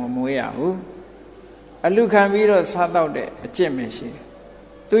င့်အသက်မမွေးရဘူးအလူခံပြီးတော့စားတော့တဲ့အကျင့်မရှိတယ်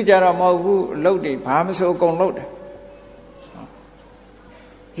သူကြတော့မဟုတ်ဘူးအလုပ်တွေဘာမဆိုအကုန်လုပ်တယ်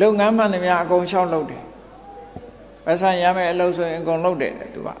လုပ်ငန်းမှန်သမျှအကုန်ရှောက်လုပ်တယ်ပတ်စံရမယ်အလုပ်ဆိုရင်အကုန်လုပ်တယ်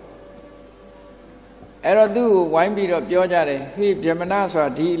သူကအဲ့တော့သူ့ကိုဝိုင်းပြီးတော့ပြောကြတယ်ဟေးဗြဟ္မဏဆိုတာ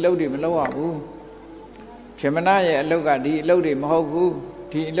ဒီအလုပ်တွေမလုပ်ရဘူးဗြဟ္မဏရဲ့အလုပ်ကဒီအလုပ်တွေမဟုတ်ဘူး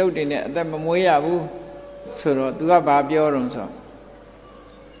ဒီအလုပ်တွေနဲ့အသက်မမွေးရဘူးဆိုတော့သူကဘာပြောတော့ဆို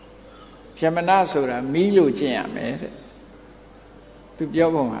ဗြဟ္မဏဆိုတာမီးလို့ကျင့်ရမယ်တဲ့သူပြော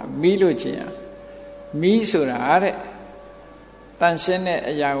ပုံကမီးလို့ကျင့်ရမီးဆိုတာတဲ့တန်ရှင်းတဲ့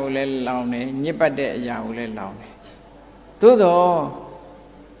အရာကိုလည်းလောင်တယ်ညစ်ပတ်တဲ့အရာကိုလည်းလောင်တယ်သို့တော့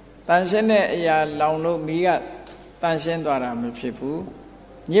တန်ရှင်းတဲ့အရာလောင်လို့မီးကတန်ရှင်းသွားတာမဖြစ်ဘူး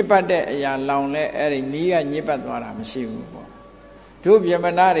ညစ်ပတ်တဲ့အရာလောင်လဲအဲ့ဒီမီးကညစ်ပတ်သွားတာမရှိဘူးပေါ့တို့ဗြဟ္မ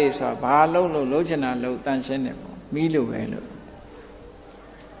ဏတွေဆိုတာဘာလုံးချင်တာလုံးတန်ရှင်းတယ်ပေါ့မီးလို့ပဲလို့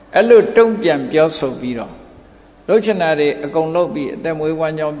အဲ့လိုတုံ့ပြန်ပြောဆိုပြီးတော့လုံးချင်တာတွေအကုန်လုံးပြီးအသက်မွေးဝ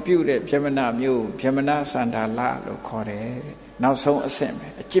မ်းကြောင်းပြုတဲ့ဗြဟ္မဏမျိုးဗြဟ္မဏစန္ဒာလလို့ခေါ်တယ်တဲ့နောက်ဆုံးအဆင့်ပဲ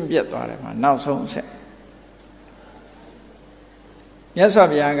အကျင့်ပြတ်သွားတယ်မှာနောက်ဆုံးအဆင့်မြတ်စွာ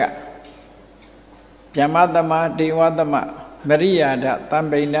ဘုရားကဗြဟ္မသမဒေဝသမမရိယာဒတံ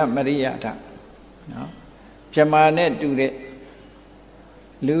ပိဏမရိယာဒနော်ဗြဟ္မာနဲ့တူတဲ့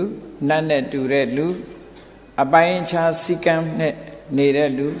လူနတ်နဲ့တူတဲ့လူအပိုင်းခြားစီကံနဲ့နေတဲ့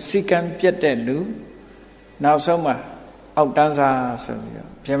လူစီကံပြတ်တဲ့လူနောက်ဆုံးမှာအောက်တန်းစားဆိုပြီးတော့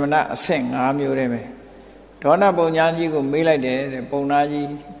ဗြဟ္မဏအဆင့်5မျိုးတည်းပဲဒေါနပုံညာကြီးကိုမေးလိုက်တယ်တဲ့ပုံနာကြီး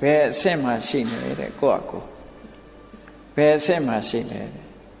ဘယ်အဆင့်မှာရှိနေလဲတဲ့ကိုယ့်အကိုဘယ်အဆင့်မှာရှိလဲ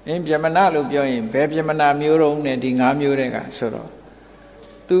ဗြဟ္မဏလို့ပြောရင်ဘယ်ဗြဟ္မဏမျိုးတုံးနဲ့ဒီ5မျိုးတည်းကဆိုတော့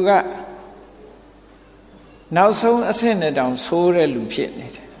သူကနောက်ဆုံးအဆင့်နဲ့တောင်ဆိုးတဲ့လူဖြစ်နေ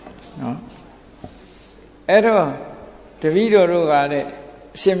တယ်နော်အဲ့တော့တပည့်တော်တို့ကတဲ့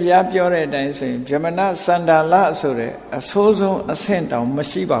အရှင်ဘုရားပြောတဲ့အတိုင်းဆိုရင်ဗြဟ္မဏစန္ဒာလဆိုတဲ့အဆိုးဆုံးအဆင့်တောင်မ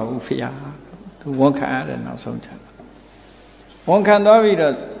ရှိပါဘူးဖေဟာသူဝန်ခံရတဲ့နောက်ဆုံးချက်ဝန်ခံသွားပြီး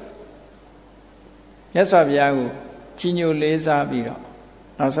တော့မြတ်စွာဘုရားကိုကြီးညိုလေးစားပြီးတော့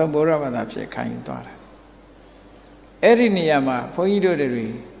နောက်ဆုံးဘုရားဘာသာဖြစ်ခံယူသွားတာအဲ့ဒီနေရာမှာဘုန်းကြီးတို့တွေ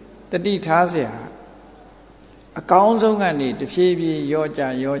တတိထားเสียအကောင်းဆုံးကနေတဖြည်းဖြည်းရောကြ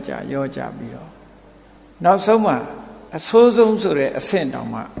ပြီးတော့နောက်ဆုံးမှာအဆိုးဆုံးဆိုတဲ့အဆင့်တောင်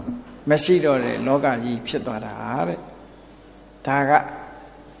မှမရှိတော့တဲ့လောကကြီးဖြစ်သွားတာတဲ့ဒါက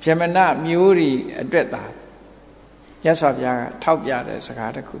ဗြဟ္မဏမျိုးတွေအတွက်သာမြတ်စွာဘုရားကထောက်ပြတဲ့စ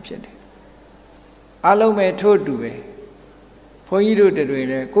ကားတစ်ခုဖြစ်တယ်အလုံးပဲထို့တူပဲဘုန်းကြီးတို့တွေ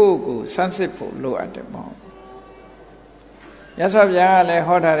လည်းကိုယ့်ကိုယ်စမ်းစစ်ဖို့လိုအပ်တယ်ပေါ့မြတ်စွာဘုရားကလည်း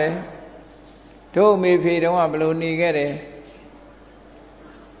ဟောထားတယ်တို့အမေဖေတုန်းကဘယ်လိုနေခဲ့တယ်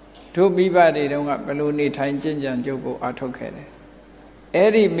တို့မိဘတွေတုန်းကဘယ်လိုနေထိုင်ကျင့်ကြံကြုတ်ကိုအထုတ်ခဲ့တယ်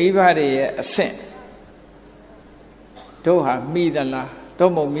အဲ့ဒီမိဘတွေရဲ့အဆင့်တို့ဟာမိသလား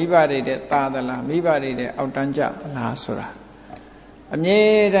တို့မို့မိဘတွေတဲ့တာသလားမိဘတွေတဲ့အောက်တန်းကြသလားဆိုတာအမြဲ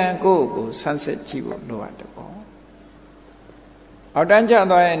တမ်းကိုယ့်ကိုဆန်းစစ်ကြည့်ဖို့လိုအပ်တယ်ပေါ့အောက်တန်းကြ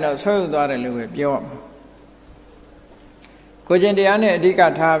သွားရင်တော့ဆွေးသွားတယ်လို့ပဲပြောရမှာကိုကျင်တရားနဲ့အဓိက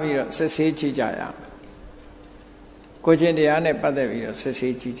ထားပြီးတော့စစ်ဆေးကြည့်ကြရအောင် ကိုချင်းတရားနဲ့ပတ်သက်ပြီးတော့စစ်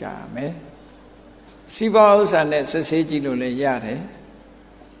ဆေးကြည့်ကြရမယ်စီးပွားဥစ္စာနဲ့စစ်ဆေးကြည့်လို့လည်းရတယ်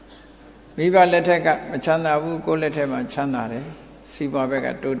မိဘလက်ထက်ကမချမ်းသာဘူးကိုယ်လက်ထက်မှာချမ်းသာတယ်စီးပွားဘက်က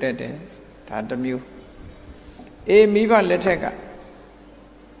တိုးတက်တယ်ဒါတစ်မျိုးမိဘလက်ထက်က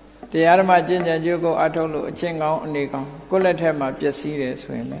တရားဓမ္မကျင့်ကြံကြိုးကိုအထုတ်လို့အချင်းကောင်းအနေကောင်းကိုယ်လက်ထက်မှာပျက်စီးတယ်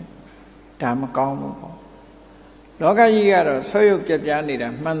ဆိုရင်လည်းဒါမကောင်းဘူးပေါ့လောကကြီးကတော့ဆွေးရုပ်ပြပြနေတာ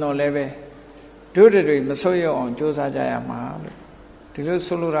မှန်တော်လည်းပဲတို့တွေမဆွေးရုပ်အောင်ကြိုးစားကြရမှာလို့ဒီလို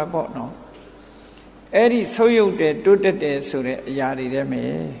ဆိုလိုတာပေါ့နော်အဲ့ဒီဆွေးရုပ်တဲ့တိုးတက်တယ်ဆိုတဲ့အရာတွေထဲမှာ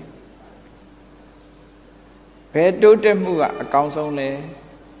ဘယ်တိုးတက်မှုကအကောင်းဆုံးလဲ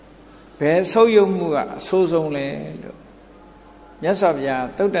ဘယ်ဆုပ်ယုပ်မှုကအဆိုးဆုံးလဲလို့မြတ်စွာဘုရား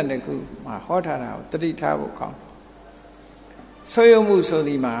သုတ်တန်တကူမှာဟောထားတာကိုတတိထားဖို့ကောင်းဆုပ်ယုပ်မှုဆို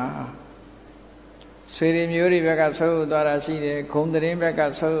ဒီမှာဆွေတွေမျိုးတွေဘက်ကဆုပ်ယုပ်သွားတာရှိတယ်ဂုံတရင်ဘက်က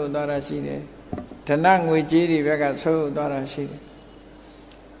ဆုပ်ယုပ်သွားတာရှိတယ်ဓနငွေကြေးတွေဘက်ကဆုပ်ယုပ်သွားတာရှိတယ်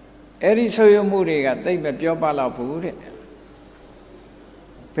အဲ့ဒီဆုပ်ယုပ်မှုတွေကသိမပြောပလောက်ဘူးတဲ့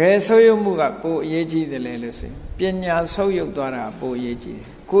ဘယ်ဆုပ်ယုပ်မှုကပိုအရေးကြီးတယ်လဲလို့ဆိုရင်ပညာဆုပ်ယုပ်သွားတာပိုအရေးကြီးတယ်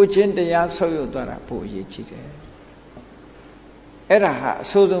ကိုချင်းတရားဆုပ်ယုပ်သွားတာပိုအရေးကြီးတယ်အဲ့ဒါဟာအ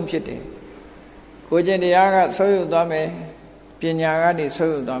ဆိုးဆုံးဖြစ်တယ်ကိုချင်းတရားကဆုပ်ယုပ်သွားမယ်ပညာကနေဆု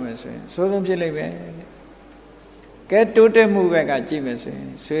ပ်ယုပ်သွားမယ်ဆိုရင်အဆိုးဆုံးဖြစ်လိမ့်မယ်ကဲတိုးတက်မှုဘက်ကကြည့်မယ်ဆိုရင်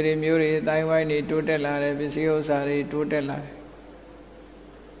ဆွေတွေမျိုးတွေအတိုင်းဝိုင်းတွေတိုးတက်လာတယ်ပစ္စည်းဥစ္စာတွေတိုးတက်လာတယ်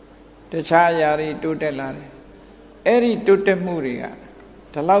တခြားအရာတွေတိုးတက်လာတယ်အဲ့ဒီတိုးတက်မှုတွေက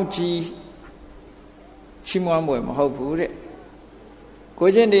ဒီလောက်ကြီးချီးမွမ်းပွဲမဟုတ်ဘူးတဲ့ကို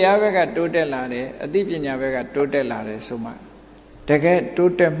ချင်းတရားဘက်ကတိုးတက်လာတယ်အသိပညာဘက်ကတိုးတက်လာတယ်ဆိုမှတကယ်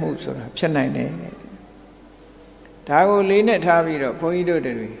တိုးတက်မှုဆိုတာဖြစ်နိုင်တယ်ဒါကိုလေးနဲ့ထားပြီးတော့ဘုန်းကြီးတို့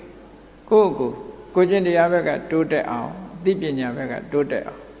တွေကိုချင်းတရားဘက်ကတိုးတက်အောင်အသိပညာဘက်ကတိုးတက်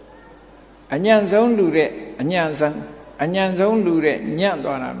အောင်အညံ့ဆုံးလူတဲ့အညံ့ဆုံးလူတဲ့ညံ့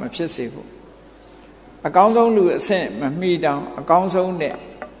သွားတာမဖြစ်စေဘူးအကောင်းဆုံးလူအဆင့်မမှီတောင်အကောင်းဆုံးနဲ့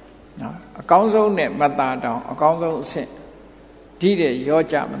နော်အကောင်းဆုံးနဲ့မသာတောင်အကောင်းဆုံးအဆင့်ဒီတဲ့ရော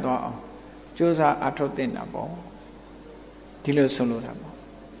ကြမသွားအောင်ကြိုးစားအထောက်တင်တာပေါ့ဒီလိုဆိုလိုတာပေါ့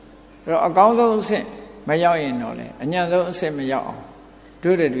အဲ့တော့အကောင်းဆုံးအဆင့်မရောက်ရင်တော့လေအညံ့ဆုံးအဆင့်မရောက်အောင်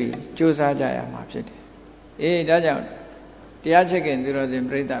တို့တွေကြိုးစားကြရမှာဖြစ်တယ်ဒါကြောင့်တရားချစ်ခင်သူတော်စင်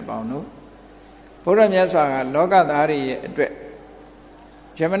ပြိဿပေါင်းတို့ဘုရားမြတ်စွာကလောကသားတွေရဲ့အတွက်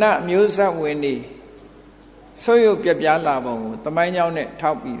ယမနာအမျိုးဆက်ဝင်နေဆုပ်ယုပ်ပြပြလာပုံကိုတမိုင်းကြောင်းနဲ့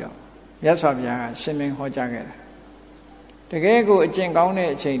ထောက်ပြီးတော့မြတ်စွာဘုရားကရှင်းလင်းဟောကြားခဲ့တာတကယ်ကိုအကျင့်ကောင်းတဲ့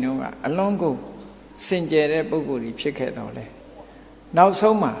အချိန်တုန်းကအလွန်ကိုစင်ကြယ်တဲ့ပုဂ္ဂိုလ်ကြီးဖြစ်ခဲ့တော့လေနောက်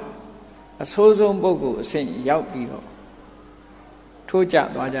ဆုံးမှာအဆိုးဆုံးပုဂ္ဂိုလ်အဆင့်ရောက်ပြီးတော့ထိုးကျ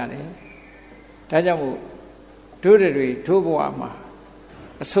သွားကြတယ်ဒါကြောင့်မို့တို့တွေထိုးဘဝမှာ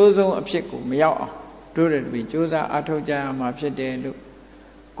အဆိုးဆုံးအဖြစ်ကိုမရောက်အောင်တို့တွေကြိုးစားအားထုတ်ကြရမှာဖြစ်တယ်လို့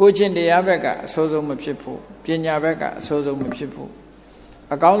ကိုချင်းတရားဘက်ကအဆိုးဆုံးမဖြစ်ဖို့ပညာဘက်ကအဆိုးဆုံးမဖြစ်ဖို့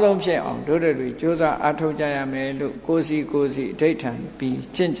အကောင်းဆုံးဖြစ်အောင်တို့တွေကြိုးစားအားထုတ်ကြရမယ်လို့ကိုစီအဋိဋ္ဌံပြီး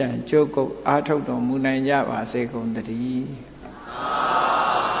ကျင့်ကြံကြိုးကုပ်အားထုတ်တော်မူနိုင်ကြပါစေကုန်သတည်း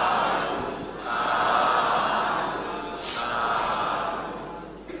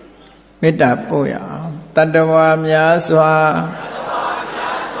မေတ္တာပို့ရအောင်တတ္တဝါများစွာ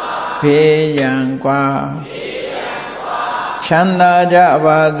ဘေးရန်กว่าချမ်းသာကြ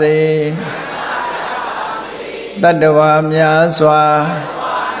ပါစေတတ္တဝါများစွာ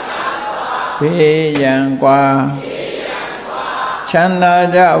ဘေးရန်กว่าချမ်းသာ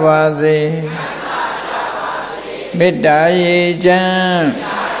ကြပါစေမေတ္တာရေချမ်း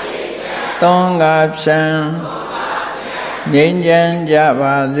သွန်ကားဖြံငြိမ်းချမ်းကြ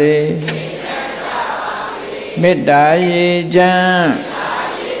ပါစေမေတ္တာရေချမ်း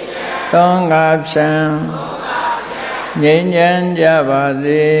သွန်ကားဖြံငြိမ်းချမ်းကြပါ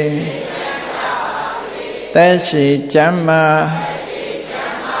စေသက်ရှိချမ်းသာ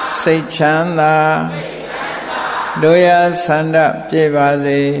စိတ်ချမ်းသာတို့ရဆန္ဒပြည့်ပါ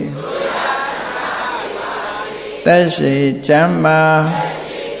စေသက်ရှိချမ်းသာ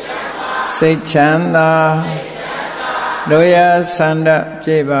စိတ်ချမ်းသာတို့ရဆန္ဒပြ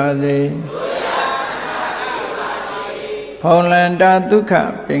ည့်ပါစေဖုံလန္တာဒုက္ခ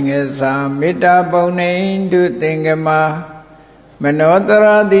ပင်ကစားမေတ္တာပုံနေတုသင်္ကမမနောတ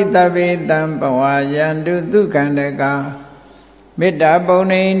ရာတိတပိတံဘဝယန္တုဒုက္ခန္တကမေတ္တာပုံ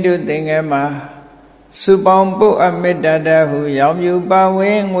နေတုသင်္ကမစုပေါင်းပုအမေတ္တာတဟုရောင်မြူပါဝ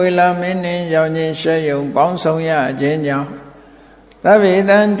င်းငွေလာမင်းနှင့်ရောင်ချင်းရှဲယုံပေါင်းဆောင်ရခြင်းကြောင့်သဗ္ဗေ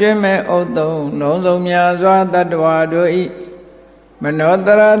တံကျွဲ့မဲ့ဥတုံလုံးစုံများစွာတတ္တဝါတို့ဤမနောတ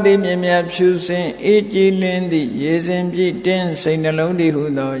ရာတိမြင်မြတ်ဖြူစင်အေးကြည်လင်းသည့်ရေစင်ပြည့်တင်းစိတ်နှလုံးတည်ဟု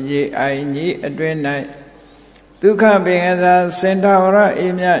သောရေအိုင်ကြီးအတွင်၌ ဒုက္ခပင်အစာစင်ထာဝရအေ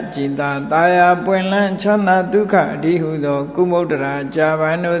မြကြည်သာတာယာပွင့်လန်းချမ်းသာဒုက္ခအဒီဟုသောကုမုဒ္ဒရာကြာပ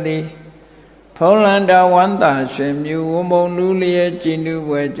န်တို့သည်ဖုံးလန္တာဝန္တာရွှင်မြူဝမုံနူးလျက်ကြည်နူး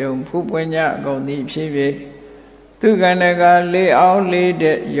ပွဲကြုံဖူးပွင့်ကြကုန်သည်ဖြစ်၍သူကဏကလေးအောင်လေး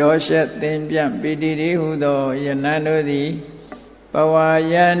တဲ့ရောရှက်သင်ပြန့်ပီတိတိဟုသောယနံတို့သည်ဘဝ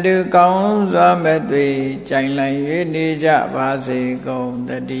ယံတုကောင်းစွာမဲ့တွေကြိုင်လိုက်၍နေကြပါစေကုန်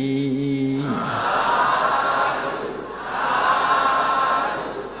တည်း